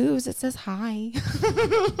 It moves. It says hi.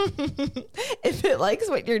 If it likes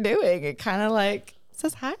what you're doing, it kind of like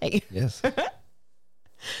says hi. Yes.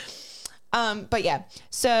 But yeah,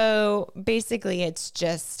 so basically it's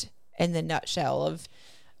just in the nutshell of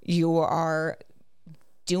you are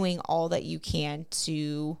doing all that you can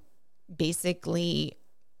to basically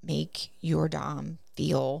make your dom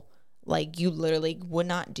feel like you literally would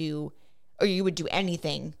not do, or you would do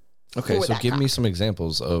anything. Okay, so give me some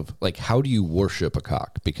examples of, like, how do you worship a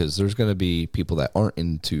cock? Because there's going to be people that aren't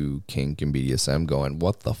into kink and BDSM going,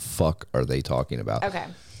 what the fuck are they talking about? Okay.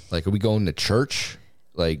 Like, are we going to church?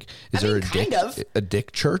 Like, is there a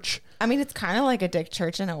dick church? I mean, it's kind of like a dick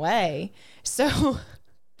church in a way. So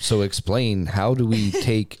explain, how do we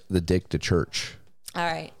take the dick to church? All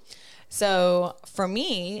right. So for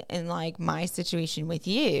me, in like my situation with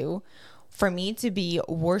you, for me to be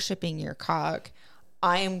worshiping your cock,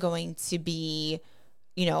 I am going to be,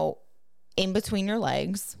 you know, in between your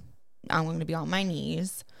legs. I'm going to be on my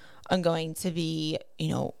knees. I'm going to be, you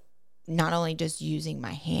know, not only just using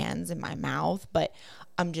my hands and my mouth, but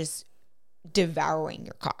I'm just devouring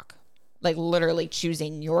your cock. Like literally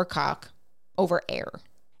choosing your cock over air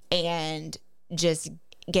and just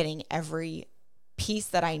getting every piece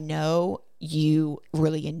that I know you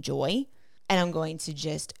really enjoy. And I'm going to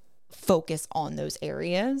just focus on those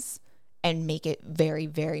areas and make it very,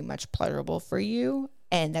 very much pleasurable for you.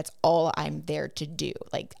 And that's all I'm there to do.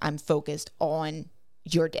 Like, I'm focused on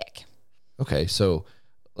your dick. Okay, so,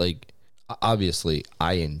 like, obviously,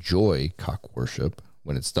 I enjoy cock worship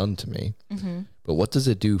when it's done to me. Mm-hmm. But what does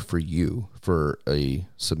it do for you, for a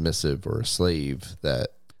submissive or a slave that,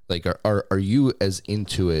 like, are you as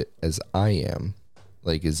into it as I am?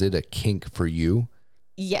 Like, is it a kink for you?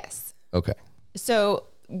 Yes. Okay. So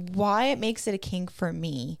why it makes it a kink for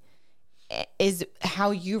me is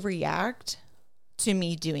how you react to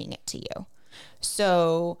me doing it to you.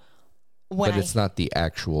 So but it's not the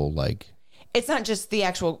actual, like, it's not just the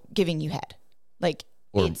actual giving you head, like,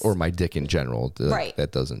 or my dick in general. Right.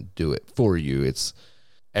 That doesn't do it for you. It's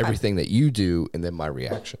everything that you do and then my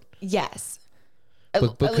reaction. Yes.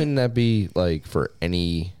 But couldn't that be like for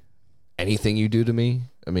anything you do to me?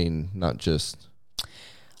 I mean, not just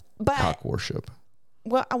cock worship.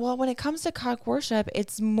 Well, when it comes to cock worship,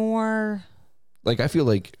 it's more like, I feel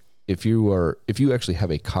like if you actually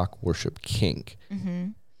have a cock worship kink, mm-hmm.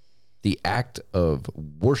 the act of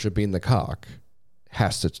worshiping the cock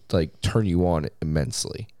has to, like, turn you on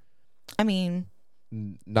immensely. I mean,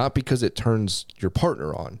 not because it turns your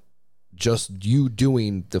partner on, just you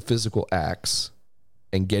doing the physical acts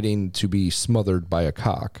and getting to be smothered by a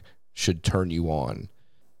cock should turn you on.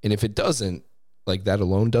 And if it doesn't, like, that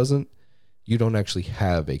alone doesn't, you don't actually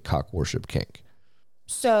have a cock worship kink.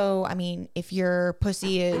 So, I mean, if your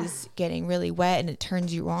pussy is getting really wet and it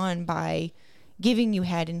turns you on by giving you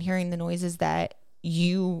head and hearing the noises that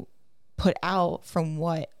you put out from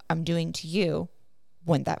what I'm doing to you,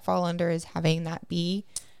 wouldn't that fall under as having that be?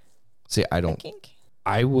 See, kink?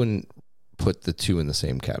 I wouldn't put the two in the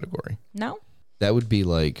same category. No? That would be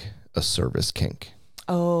like a service kink.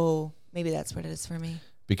 Oh, maybe that's what it is for me.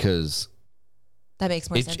 Because that makes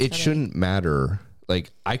more sense. It shouldn't matter.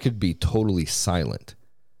 Like, I could be totally silent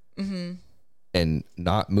mm-hmm. and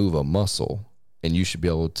not move a muscle, and you should be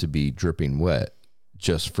able to be dripping wet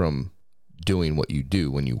just from doing what you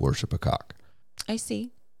do when you worship a cock. I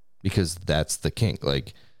see. Because that's the kink.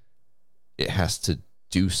 Like, it has to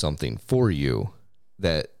do something for you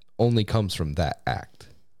that only comes from that act.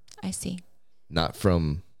 I see. Not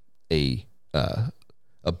from a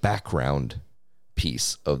background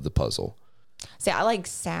piece of the puzzle. See, I like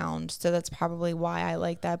sound, so that's probably why I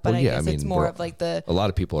like that. But I guess it's more of like a lot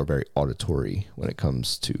of people are very auditory when it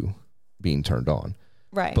comes to being turned on.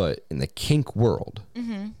 Right. But in the kink world,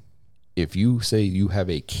 mm-hmm. if you say you have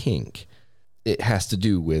a kink, it has to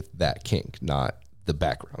do with that kink, not the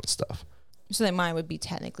background stuff. So then mine would be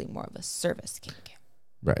technically more of a service kink.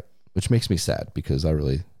 Right. Which makes me sad because I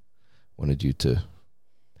really wanted you to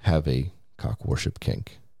have a cock worship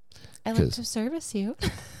kink. I like to service you.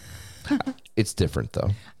 It's different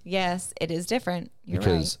though. Yes, it is different. You're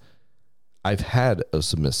Because I've had a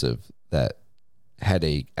submissive that had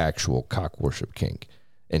a actual cock worship kink,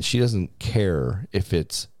 and she doesn't care if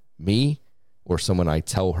it's me or someone I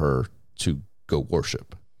tell her to go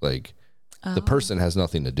worship. Like the person has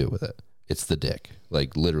nothing to do with it. It's the dick,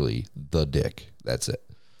 like literally the dick. That's it.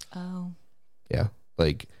 Oh. Yeah.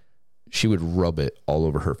 Like she would rub it all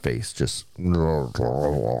over her face. Just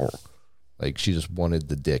like she just wanted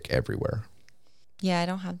the dick everywhere. Yeah, I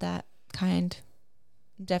don't have that kind.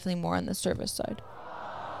 Definitely more on the service side.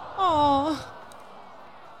 Oh,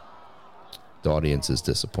 The audience is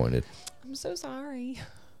disappointed. I'm so sorry.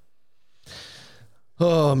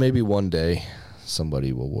 Oh, maybe one day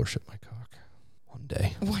somebody will worship my cock. One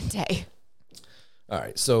day. One day. All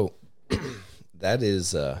right. So that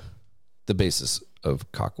is the basis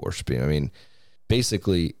of cock worshiping. I mean,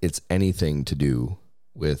 basically, it's anything to do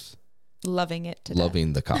with Loving it to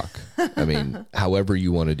loving the cock. I mean, however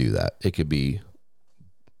you want to do that. It could be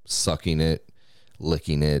sucking it,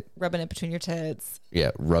 licking it, rubbing it between your tits.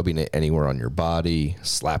 yeah, rubbing it anywhere on your body,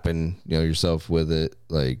 slapping, yourself with it.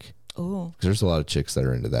 Like, Oh, 'cause there's a lot of chicks that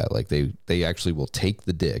are into that. Like they actually will take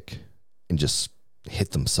the dick and just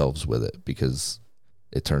hit themselves with it because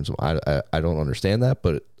it turns them. I don't understand that,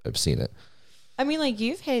 but I've seen it. I mean, like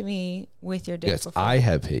you've hit me with your dick Yes, before, I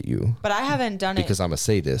have hit you but I haven't done because I'm a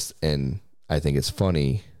sadist and I think it's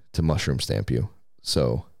funny to mushroom stamp you.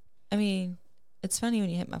 So I mean, it's funny when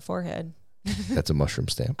you hit my forehead. that's a mushroom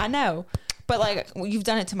stamp. I know, but like you've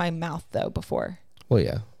done it to my mouth though before, Well,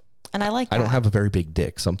 yeah. and I like. I don't that. have a very big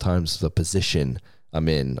dick. Sometimes the position I'm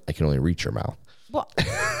in, I can only reach your mouth. Well,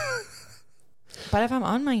 but if I'm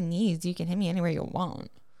on my knees, you can hit me anywhere you want.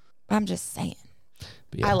 But I'm just saying,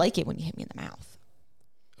 But yeah. I like it when you hit me in the mouth.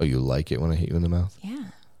 Oh, you like it when I hit you in the mouth? Yeah,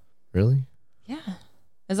 Really? yeah.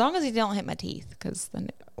 As long as you don't hit my teeth, because then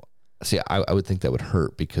See, I would think that would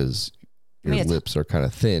hurt because your it's- lips are kind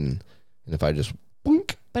of thin, and if I just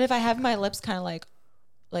boink, But if I have my lips kind of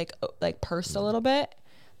like pursed a little bit,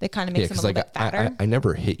 that kind of makes them a because little bit fatter. I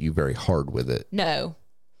never hit you very hard with it No.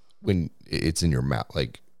 when it's in your mouth.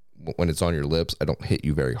 Like when it's on your lips, I don't hit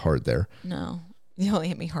you very hard there. No. You only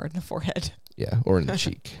hit me hard in the forehead. Yeah, or in the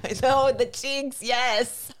cheek. No, the cheeks,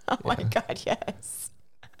 yes. Oh my God, yes.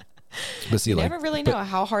 But see, You like, never really know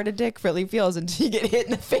how hard a dick really feels until you get hit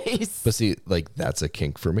in the face. but see, like that's a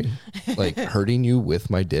kink for me. Like hurting you with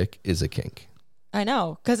my dick is a kink. I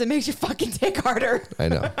know, because it makes your fucking dick harder. I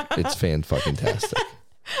know it's fan-fucking-tastic.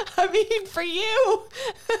 I mean, for you.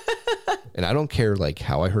 And I don't care like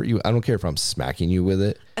how I hurt you. I don't care if I'm smacking you with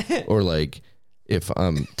it or like if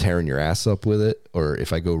I'm tearing your ass up with it or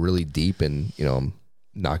if I go really deep and, I'm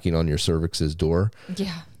knocking on your cervix's door.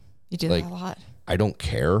 Yeah, you do Like- that a lot. I don't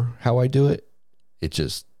care how I do it. It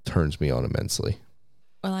just turns me on immensely.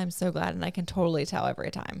 Well, I'm so glad, and I can totally tell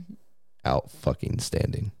every time. Out fucking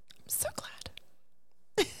standing. I'm so glad.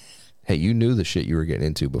 Hey, you knew the shit you were getting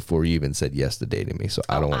into before you even said yes to dating me, so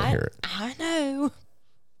I don't want to hear it. I know.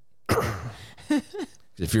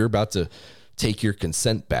 If you're about to take your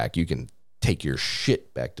consent back, you can take your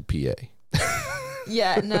shit back to PA.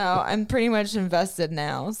 Yeah, no, I'm pretty much invested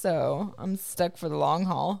now, so I'm stuck for the long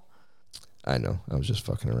haul. I know. I was just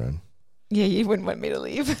fucking around. Yeah, you wouldn't want me to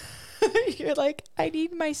leave. You're like, I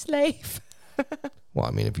need my slave. Well,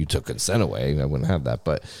 I mean, if you took consent away, I wouldn't have that.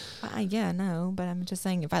 But Yeah, no, but I'm just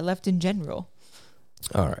saying if I left in general.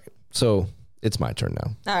 all right. So it's my turn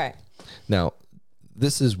now. All right. Now,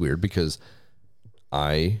 this is weird because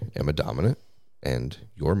I am a dominant and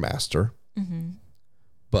you're master. Mm-hmm.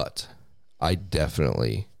 But I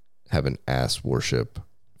definitely have an ass worship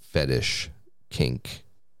fetish, kink,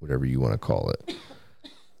 whatever you want to call it.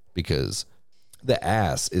 Because the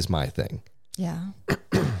ass is my thing. Yeah.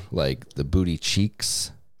 Like the booty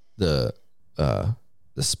cheeks, the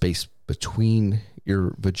space between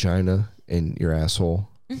your vagina and your asshole,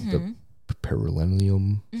 the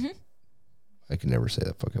perineum. Mm-hmm. I can never say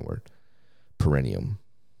that fucking word. Perineum.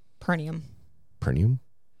 Perineum. Perineum?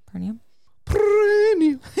 Perineum.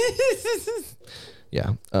 Perineum.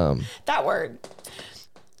 Yeah. That word.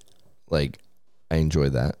 Like I enjoy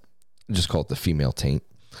that. Just call it the female taint.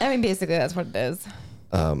 I mean, basically, that's what it is.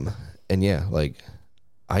 And yeah, like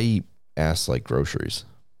I eat ass like groceries.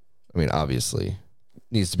 I mean, obviously,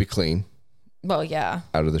 needs to be clean, Well, yeah.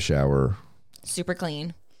 out of the shower. Super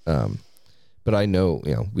clean. But I know,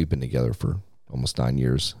 we've been together for almost 9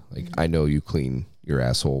 years. Like I know you clean your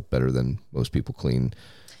asshole better than most people clean.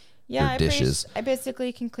 Yeah, Your dishes. I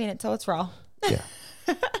basically can clean it till it's raw. Yeah.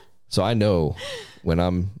 So I know when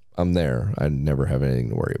I'm there, I never have anything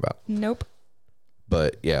to worry about. Nope.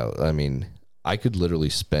 But yeah, I mean, I could literally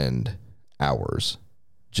spend hours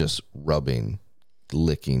just rubbing,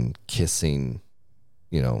 licking, kissing,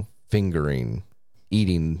 fingering,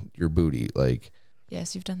 eating your booty. Like,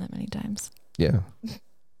 Yes, you've done that many times. yeah.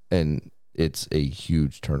 And it's a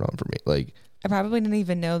huge turn on for me. Like, I probably didn't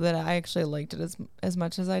even know that I actually liked it as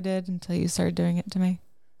much as I did until you started doing it to me.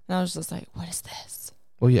 And I was just like, what is this?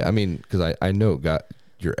 well, yeah, I mean, because I know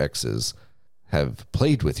your exes have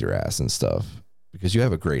played with your ass and stuff because you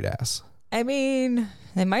have a great ass. I mean,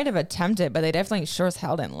 they might have attempted, but they definitely sure as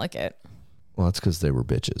hell didn't lick it. Well, that's because they were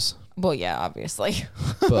bitches. Well, yeah, obviously.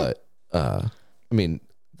 But, I mean,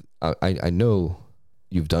 I know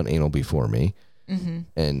you've done anal before me. Mm-hmm.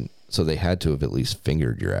 And so they had to have at least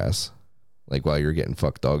fingered your ass. Like while you're getting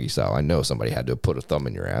fucked doggy style. I know somebody had to have put a thumb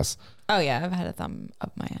in your ass. Oh, yeah, I've had a thumb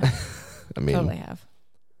up my ass. I mean, Totally have.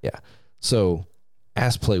 yeah. So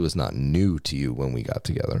ass play was not new to you when we got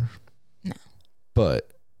together. No.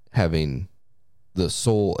 But having the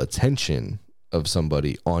sole attention of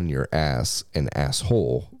somebody on your ass and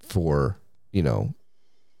asshole for,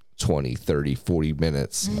 20, 30, 40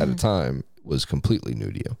 minutes at a time was completely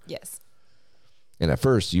new to you. Yes. And at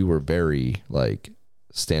first you were very like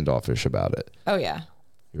standoffish about it. Oh, yeah.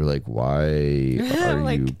 You're like, why are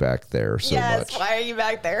Like, you back there so much? Why are you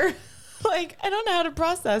back there? Like, I don't know how to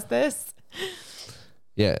process this.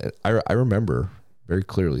 Yeah, I remember very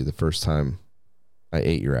clearly the first time I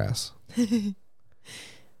ate your ass.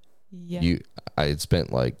 Yeah. I had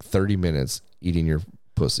spent like 30 minutes eating your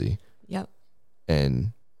pussy, Yep.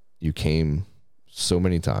 and you came so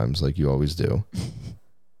many times like you always do.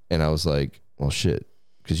 And I was like, well, shit,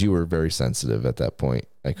 because you were very sensitive at that point.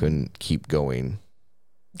 I couldn't keep going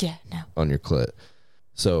Yeah, no. on your clit.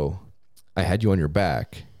 So I had you on your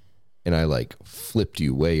back, and I like flipped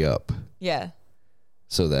you way up Yeah.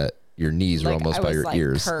 so that your knees were Like, almost I by was, your like,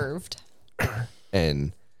 ears. curved.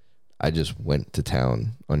 And I just went to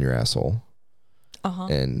town on your asshole. Uh-huh.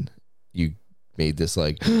 And you made this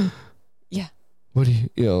like, Yeah. what do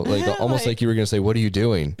you, like almost like you were going to say, what are you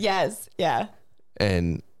doing? Yes. Yeah.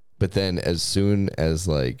 But then as soon as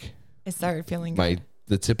like It started feeling good.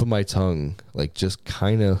 the tip of my tongue, like just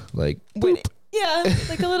kind of like, boop, Yeah.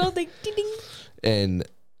 Like a little like ding ding. and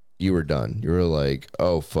you were done. You were like,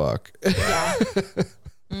 oh, fuck. Yeah.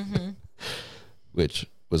 Mm-hmm. Which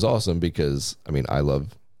was awesome because, I mean, I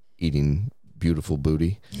love eating beautiful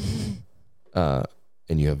booty. And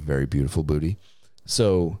you have very beautiful booty.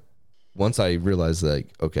 So once I realized like,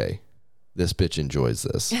 okay, this bitch enjoys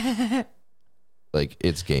this, like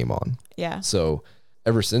it's game on. Yeah. So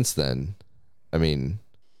ever since then, I mean,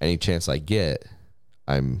 any chance I get,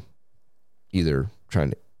 I'm either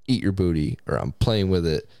trying to eat your booty or I'm playing with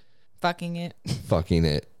it, Fucking it. fucking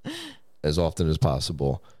it as often as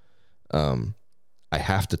possible. I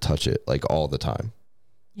have to touch it like all the time.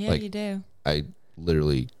 Yeah, Like, you do. I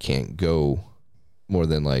literally can't go more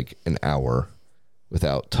than like an hour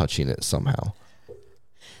without touching it somehow.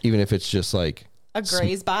 Even if it's just like A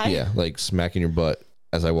graze by. yeah, like smacking your butt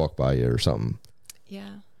as I walk by you or something. Yeah.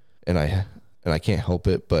 And I can't help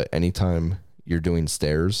it, but anytime you're doing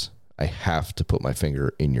stairs, I have to put my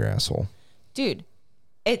finger in your asshole. Dude,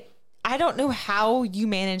 I don't know how you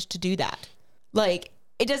managed to do that. Like,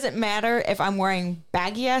 it doesn't matter if I'm wearing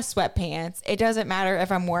baggy ass sweatpants. It doesn't matter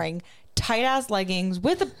if I'm wearing tight ass leggings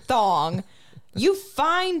with a thong. You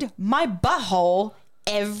find my butthole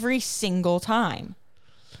every single time.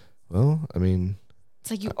 Well, I mean, It's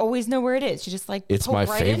like you always know where it is. You just like it's poke my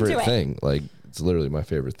right into favorite it. thing. Like, it's literally my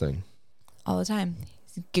favorite thing. All the time.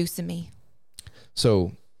 He's goosing me.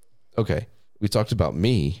 So, okay, we talked about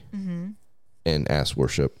me and ass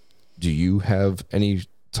worship. Do you have any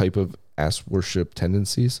type of ass worship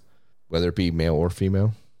tendencies, whether it be male or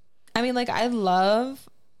female? I mean, like, I love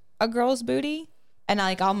a girl's booty and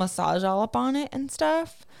like I'll massage all up on it and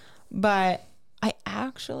stuff, but I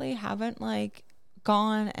actually haven't like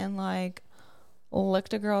gone and like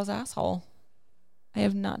licked a girl's asshole. I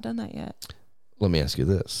have not done that yet. Let me ask you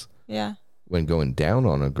this. Yeah. When going down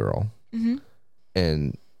on a girl Mm-hmm.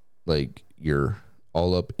 and like you're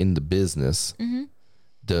all up in the business, Mm-hmm.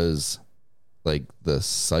 does like the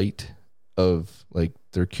sight of like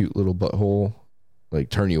their cute little butthole like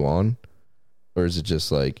turn you on? Or is it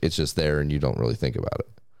just like it's just there and you don't really think about it?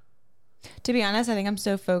 To be honest, I think I'm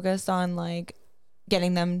so focused on like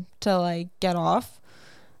getting them to like get off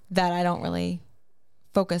that I don't really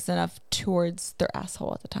focus enough towards their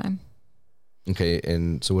asshole at the time. Okay,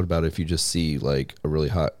 and so what about if you just see like a really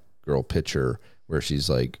hot girl picture where she's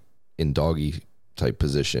like in doggy type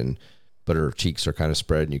position, but her cheeks are kind of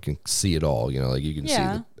spread and you can see it all, like you can see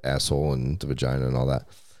the asshole and the vagina and all that.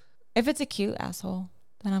 If it's a cute asshole,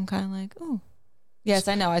 then I'm kind of like, ooh, Yes,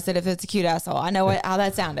 I know. I said if it's a cute asshole. I know how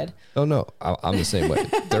that sounded. Oh no, I'm the same way.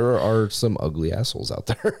 There are some ugly assholes out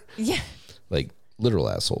there. Yeah. Like literal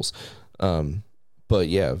assholes. But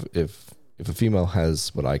yeah, if a female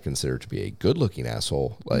has what I consider to be a good looking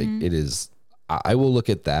asshole, like it is, I will look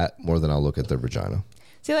at that more than I'll look at their vagina.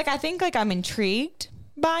 See, like I think like I'm intrigued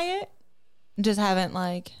by it, just haven't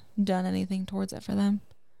like done anything towards it for them.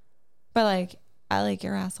 But like I like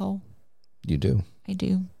your asshole. You do. I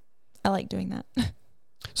do. I like doing that.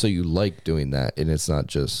 So you like doing that, and it's not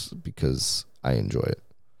just because I enjoy it.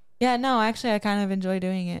 Yeah, no, actually I kind of enjoy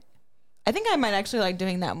doing it. I think I might actually like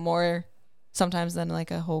doing that more sometimes than like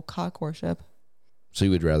a whole cock worship. So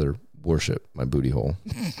you would rather worship my booty hole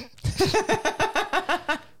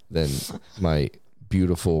than my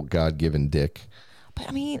beautiful God-given dick. But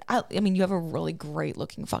I mean, you have a really great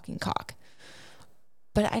looking fucking cock.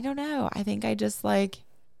 But I don't know. I think I just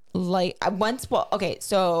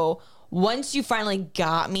once you finally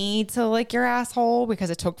got me to like your asshole, because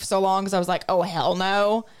it took so long, because I was like, oh hell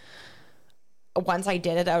no. Once I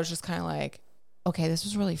did it, I was just kind of like, okay, this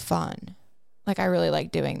was really fun. Like I really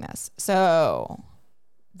like doing this. So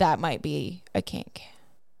that might be a kink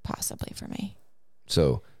possibly for me.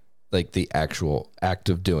 So like the actual act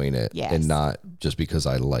of doing it, yes, and not just because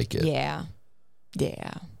I like it. Yeah.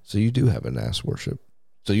 Yeah. So you do have an ass worship.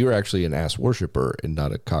 So you're actually an ass worshiper and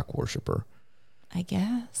not a cock worshiper. I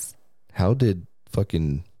guess. How did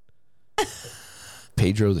fucking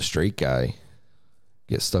Pedro the straight guy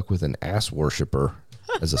get stuck with an ass worshiper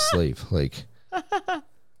as a slave? Like, I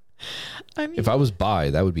mean, if I was bi,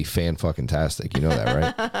 that would be fan-fucking-tastic. You know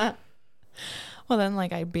that, right? well, then,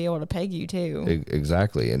 like, I'd be able to peg you, too.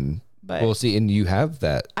 Exactly. And, But well, see, and you have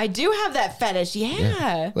that. I do have that fetish,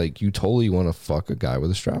 yeah. Like, you totally want to fuck a guy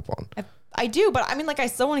with a strap on. I do, but I mean, like, I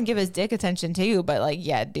still want to give his dick attention, too. But, like,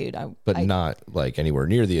 yeah, dude. But not, like, anywhere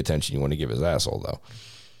near the attention you want to give his asshole, though.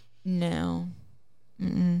 No.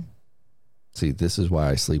 Mm-mm. See, this is why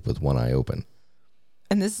I sleep with one eye open.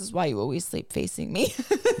 And this is why you always sleep facing me.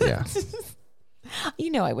 Yeah.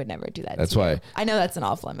 You know I would never do that. That's to you. why I know that's an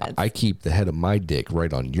off limits. I keep the head of my dick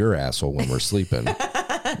right on your asshole when we're sleeping.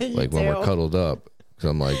 Like when we're cuddled up. Because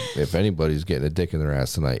I'm like, if anybody's getting a dick in their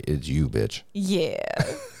ass tonight, it's you, bitch. Yeah.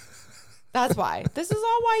 That's why. This is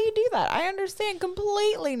all why you do that. I understand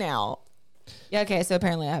completely now. Yeah, okay, so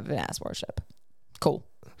apparently I have an ass worship. Cool.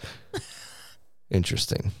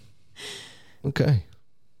 Interesting. Okay.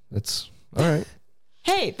 That's all right.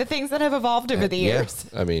 Hey, the things that have evolved over the years.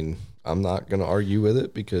 Yeah. I mean, I'm not going to argue with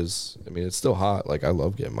it because, I mean, it's still hot. Like, I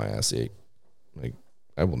love getting my ass ate. Like,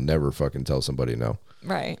 I will never fucking tell somebody no.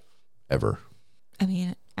 Right. Ever. I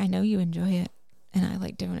mean, I know you enjoy it, and I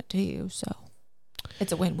like doing it to you, so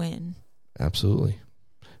it's a win-win. Absolutely.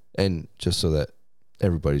 And just so that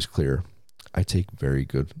everybody's clear, I take very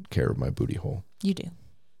good care of my booty hole. You do.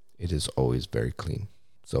 It is always very clean.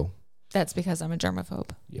 So that's because I'm a germaphobe.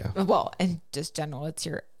 Yeah. Well, and just general, it's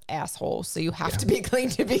your asshole, so you have to be clean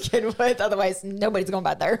to begin with. Otherwise, nobody's going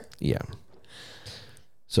back there. Yeah.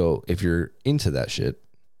 So if you're into that shit,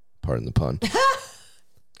 pardon the pun,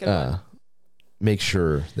 Good one. Make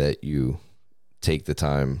sure that you take the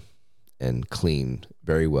time and clean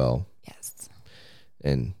very well. Yes.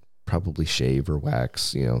 And probably shave or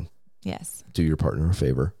wax, Yes. Do your partner a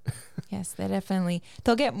favor. Yes,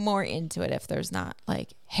 they'll get more into it if there's not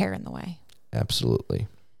like hair in the way. Absolutely.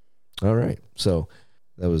 All right. So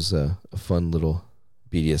that was a fun little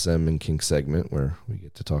BDSM and kink segment where we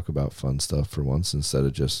get to talk about fun stuff for once instead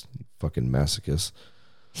of just fucking masochists.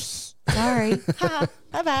 Sorry.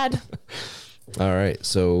 My bad. All right.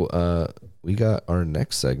 So we got our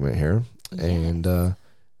next segment here, and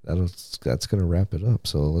that's going to wrap it up.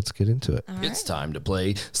 So let's get into it. It's time to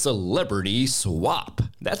play Celebrity Swap.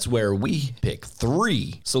 That's where we pick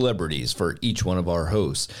 3 celebrities for each one of our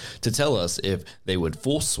hosts to tell us if they would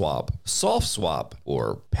full swap, soft swap,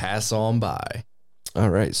 or pass on by. All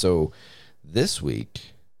right. So this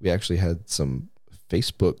week, we actually had some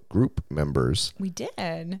Facebook group members. We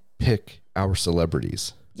did. Pick our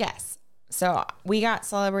celebrities. Yes. So we got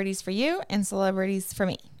celebrities for you and celebrities for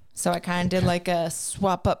me. So I kind of did like a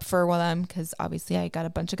swap up for them because obviously I got a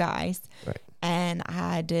bunch of guys. Right. And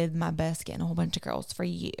I did my best getting a whole bunch of girls for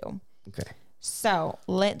you. Okay. So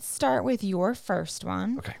let's start with your first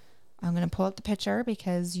one. Okay. I'm going to pull up the picture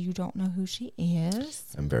because you don't know who she is.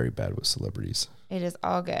 I'm very bad with celebrities. It is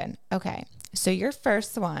all good. Okay. So your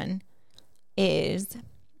first one is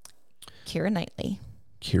Keira Knightley.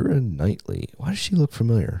 Keira Knightley. Why does she look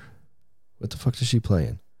familiar? What the fuck is she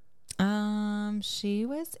playing? She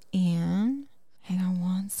was in. Hang on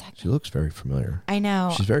one second. She looks very familiar. I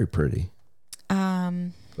know. She's very pretty. But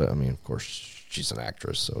I mean, of course, she's an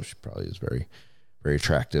actress, so she probably is very Very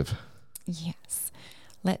attractive. Yes.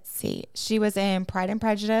 Let's see. She was in Pride and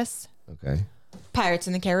Prejudice, Okay. Pirates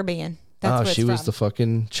in the Caribbean. That's what she it's was from. the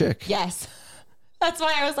fucking chick. Yes. That's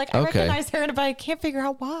why I was like, I Okay. recognize her, but I can't figure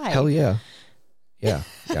out why. Hell yeah. Yeah.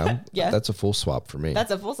 Yeah. Yeah. That's a full swap for me.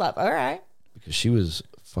 That's a full stop. All right. Because she was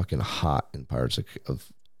fucking hot in Pirates of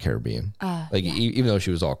Caribbean. Like yeah. even though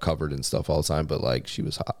she was all covered and stuff all the time, but like she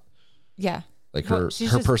was hot. Yeah. Like Well, her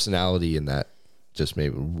she's just- personality in that just made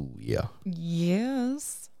ooh, yeah.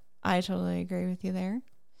 Yes. I totally agree with you there.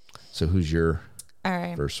 So who's your All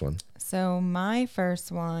right. first one? So my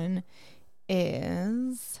first one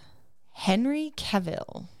is Henry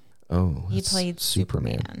Cavill. Oh, He that's played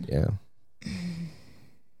Superman. Yeah.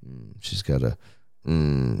 She's got a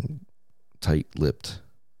tight-lipped,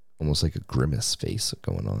 almost like a grimace face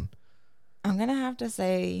going on. I'm going to have to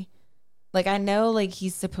say, like, I know, like,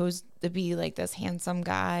 he's supposed to be, like, this handsome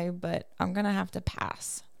guy, but I'm going to have to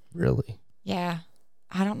pass. Really? Yeah.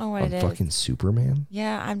 I don't know what On it is. fucking Superman?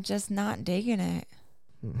 Yeah, I'm just not digging it.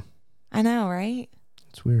 Hmm. I know, right?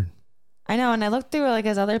 It's weird. I know, and I looked through, like,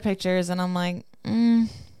 his other pictures, and I'm like,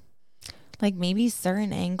 like, maybe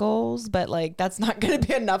certain angles, but, like, that's not going to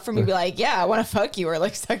be enough for me to be like, yeah, I want to fuck you or,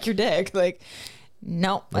 like, suck your dick. Like,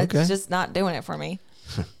 nope, Okay. it's just not doing it for me.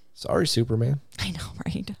 Sorry, Superman. I know,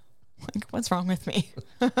 right? Like, what's wrong with me?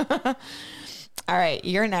 All right,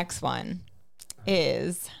 your next one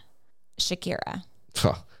is Shakira.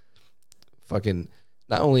 Huh. Fucking,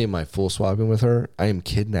 not only am I full swapping with her, I am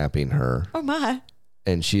kidnapping her, Oh, my.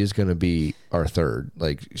 and she is going to be our third.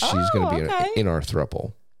 Like, she's going to be okay. in our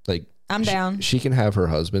thruple. Like, I'm down. She can have her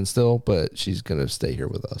husband still, but she's going to stay here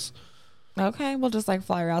with us. Okay, we'll just, like,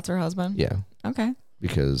 fly her out to her husband. Yeah. Okay,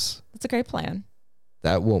 Because that's a great plan.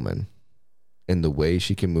 that woman and the way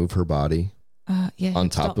she can move her body Yeah. on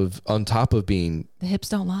top of being the hips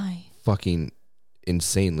don't lie. fucking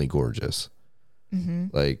insanely gorgeous. Mm-hmm.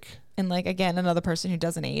 Like, And, like, again, another person who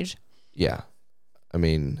doesn't age. yeah. I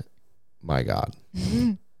mean, my God.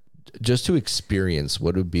 Just to experience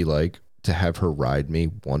what it would be like to have her ride me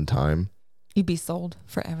one time. You'd be sold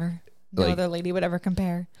forever. No Like- other lady would ever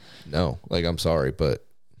compare. No, like, I'm sorry, but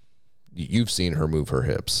you've seen her move her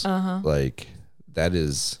hips. Like, that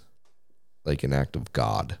is like an act of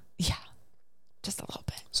God. Yeah, just a little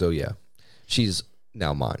bit. So yeah, she's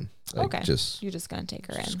now mine. Like, Okay, Just you're just gonna take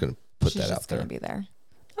her just in. gonna put She's that just out there. gonna be there.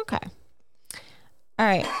 Okay. All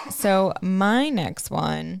right. So my next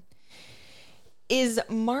one is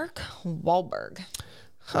Mark Wahlberg.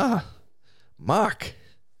 Huh. Mark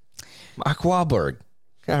Wahlberg.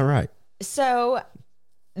 All right. So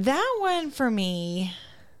that one for me,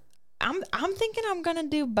 I'm thinking I'm gonna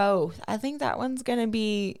do both. I think that one's gonna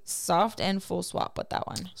be soft and full swap with that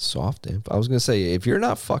one. Soft imp. I was gonna say, if you're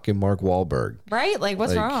not fucking Mark Wahlberg, Right? Like,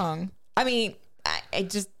 what's Like- wrong? I mean,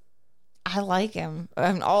 I like him.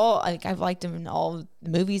 I've liked him in all the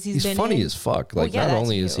movies he's been funny in. as fuck. Well, Like, yeah, not that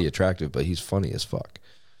only is too. he attractive, but he's funny as fuck.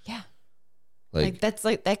 Yeah. Like,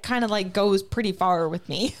 That kind of like goes pretty far with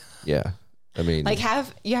me. yeah. I mean, Like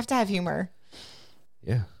you have to have humor.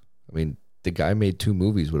 yeah. I mean, the guy made 2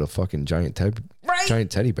 movies with a fucking giant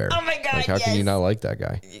teddy bear. Oh my God, Like, how can you yes. not like that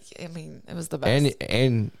guy? I mean, it was the best.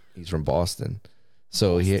 And he's from Boston,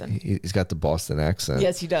 so Boston. he's got the Boston accent.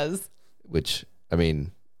 Yes, he does. Which, I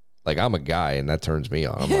mean, like, I'm a guy and that turns me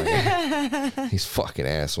on. I'm like, these fucking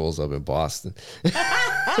assholes up in Boston.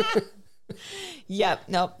 Yep.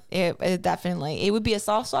 Nope. It definitely. It would be a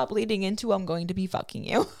soft swap leading into I'm going to be fucking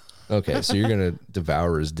you. Okay, so you're gonna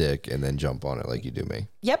devour his dick and then jump on it like you do me.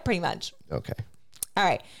 Yep, pretty much. Okay. All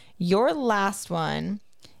right. Your last one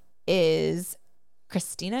is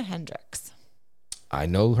Christina Hendricks. I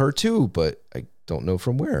know her too, but I don't know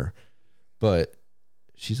from where. But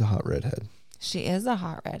she's a hot redhead. She is a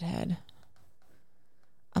hot redhead.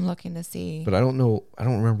 I'm looking to see. But I don't know. I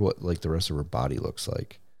don't remember what like the rest of her body looks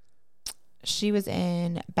like. She was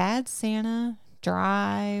in Bad Santa,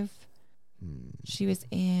 Drive. She was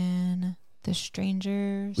in The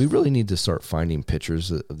Strangers. We really need to start finding pictures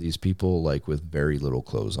of these people like with very little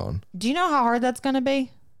clothes on. Do you know how hard that's going to be?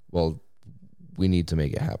 Well, we need to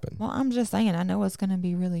make it happen. Well, I'm just saying, I know it's going to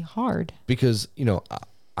be really hard. Because, you know,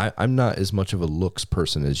 I'm not as much of a looks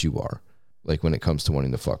person as you are, like when it comes to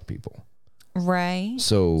wanting to fuck people. Right.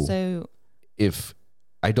 So if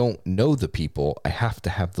I don't know the people, I have to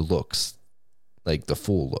have the looks, like the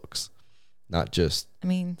full looks, not just I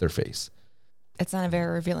mean, their face. it's not a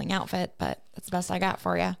very revealing outfit, but that's the best I got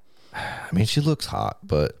for you. I mean, she looks hot,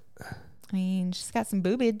 but I mean, she's got some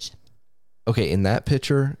boobage. okay, in that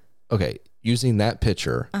picture, okay, using that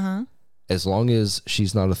picture, as long as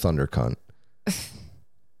she's not a thunder cunt,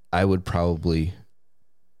 I would probably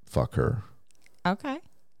fuck her. Okay.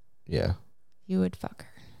 Yeah. You would fuck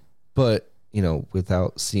her. But, you know,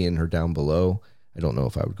 without seeing her down below, I don't know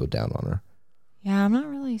if I would go down on her. Yeah, I'm not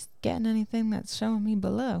really getting anything that's showing me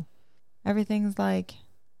below. Everything's like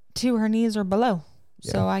to her knees or below.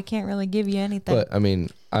 Yeah. So I can't really give you anything. But, I mean,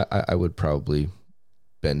 I would probably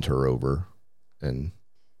bend her over and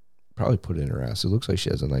probably put it in her ass. It looks like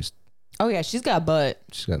she has a nice... Oh, yeah, she's got a butt.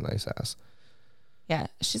 She's got a nice ass. Yeah,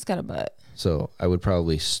 she's got a butt. So I would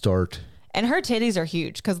probably start... And her titties are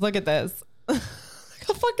huge, because look at this. Look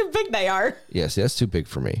how fucking big they are. Yes, that's too big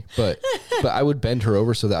for me. But I would bend her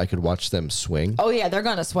over so that I could watch them swing. Oh, yeah, they're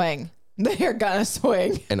going to swing. They're going to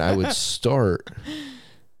swing. And I would start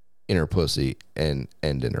in her pussy and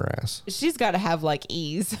end in her ass. She's got to have, like,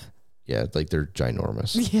 ease. Yeah, like they're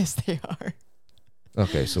ginormous. Yes, they are.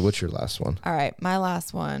 Okay, so what's your last one? All right, my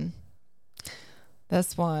last one.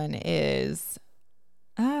 This one is...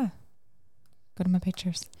 go to my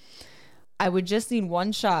pictures. I would just need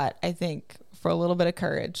one shot, I think, for a little bit of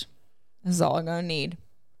courage. This is all I'm going to need.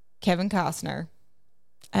 Kevin Costner.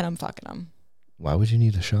 And I'm fucking him. Why would you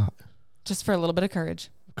need a shot? Just for a little bit of courage.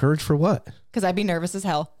 Courage for what? Because I'd be nervous as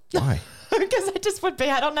hell. Why? Because I just would be,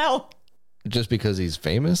 I don't know. Just because he's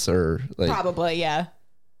famous or like... Probably, yeah.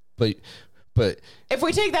 But if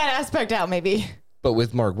we take that aspect out, maybe. But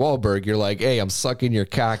with Mark Wahlberg, you're like, hey, I'm sucking your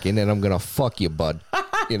cock and then I'm going to fuck you, bud.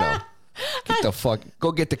 You know, get the fuck,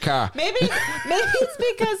 go get the car. Maybe it's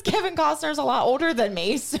because Kevin Costner's a lot older than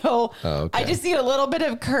me. So Okay. I just need a little bit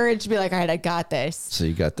of courage to be like, all right, I got this. So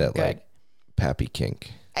you got that Good. like pappy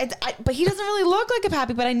kink. But he doesn't really look like a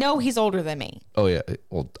pappy, but I know he's older than me. Oh, yeah.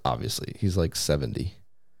 Well, obviously. He's like 70.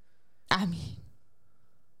 I mean,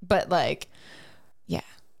 but like, yeah,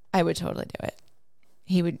 I would totally do it.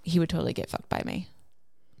 He would totally get fucked by me.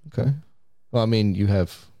 Okay. Well, I mean, you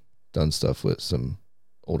have done stuff with some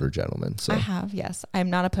older gentlemen, so I have, yes. I'm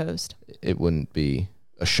not opposed. it wouldn't be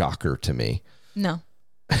a shocker to me. No.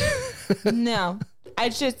 No. I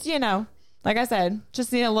just, like I said,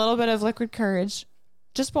 just need a little bit of liquid courage.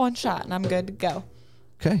 Just one shot and I'm good to go.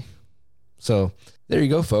 Okay. So there you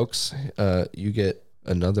go, folks. You get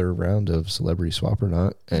another round of Celebrity Swap or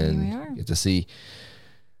Not, and Here we are. get to see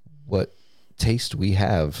what taste we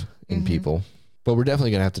have in people. But we're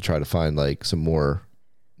definitely going to have to try to find like some more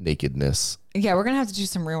nakedness. Yeah, we're going to have to do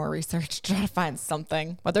some real research to try to find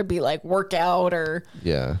something, whether it be like workout or...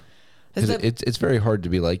 Yeah. 'Cause it's very hard to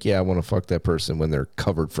be like, yeah, I want to fuck that person when they're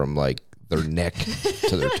covered from like their neck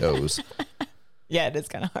to their toes. Yeah, it is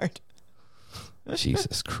kind of hard.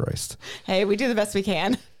 Jesus Christ. Hey, we do the best we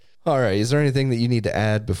can. All right. Is there anything that you need to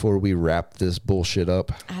add before we wrap this bullshit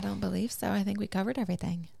up? I don't believe so. I think we covered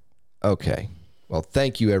everything. Okay. Well,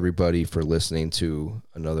 thank you everybody for listening to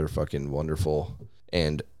another fucking wonderful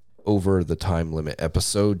and over the time limit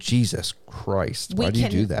episode. Jesus Christ. Why do you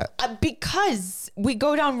do that? Because we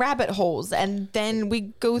go down rabbit holes and then we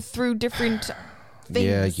go through different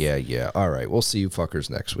things. Yeah. All right. We'll see you fuckers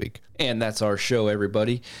next week. And that's our show,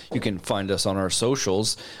 everybody. You can find us on our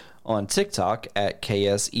socials on TikTok at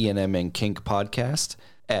KSENM and Kink Podcast,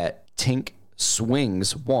 at Tink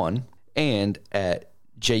Swings 1, and at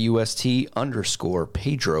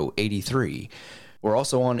JUST_Pedro83. We're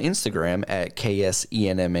also on Instagram at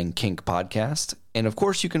KSENM and Kink Podcast. And of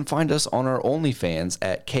course, you can find us on our OnlyFans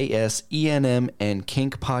at KSENM and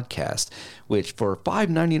Kink Podcast, which for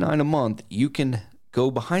 $5.99 a month, you can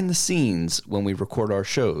go behind the scenes when we record our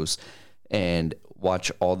shows and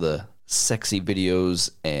watch all the sexy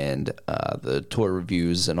videos and the toy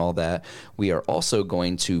reviews and all that. We are also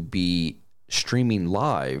going to be streaming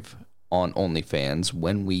live on OnlyFans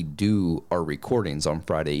when we do our recordings on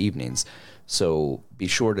Friday evenings. So be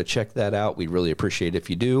sure to check that out. We'd really appreciate it if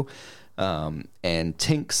you do. And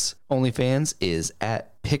Tink's OnlyFans is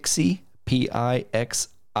at Pixie,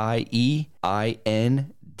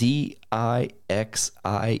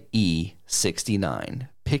 PIXIEINDIXIE 69.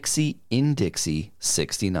 Pixie in Dixie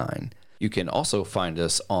 69. You can also find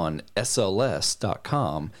us on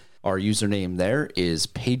SLS.com. Our username there is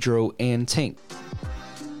Pedro and Tink.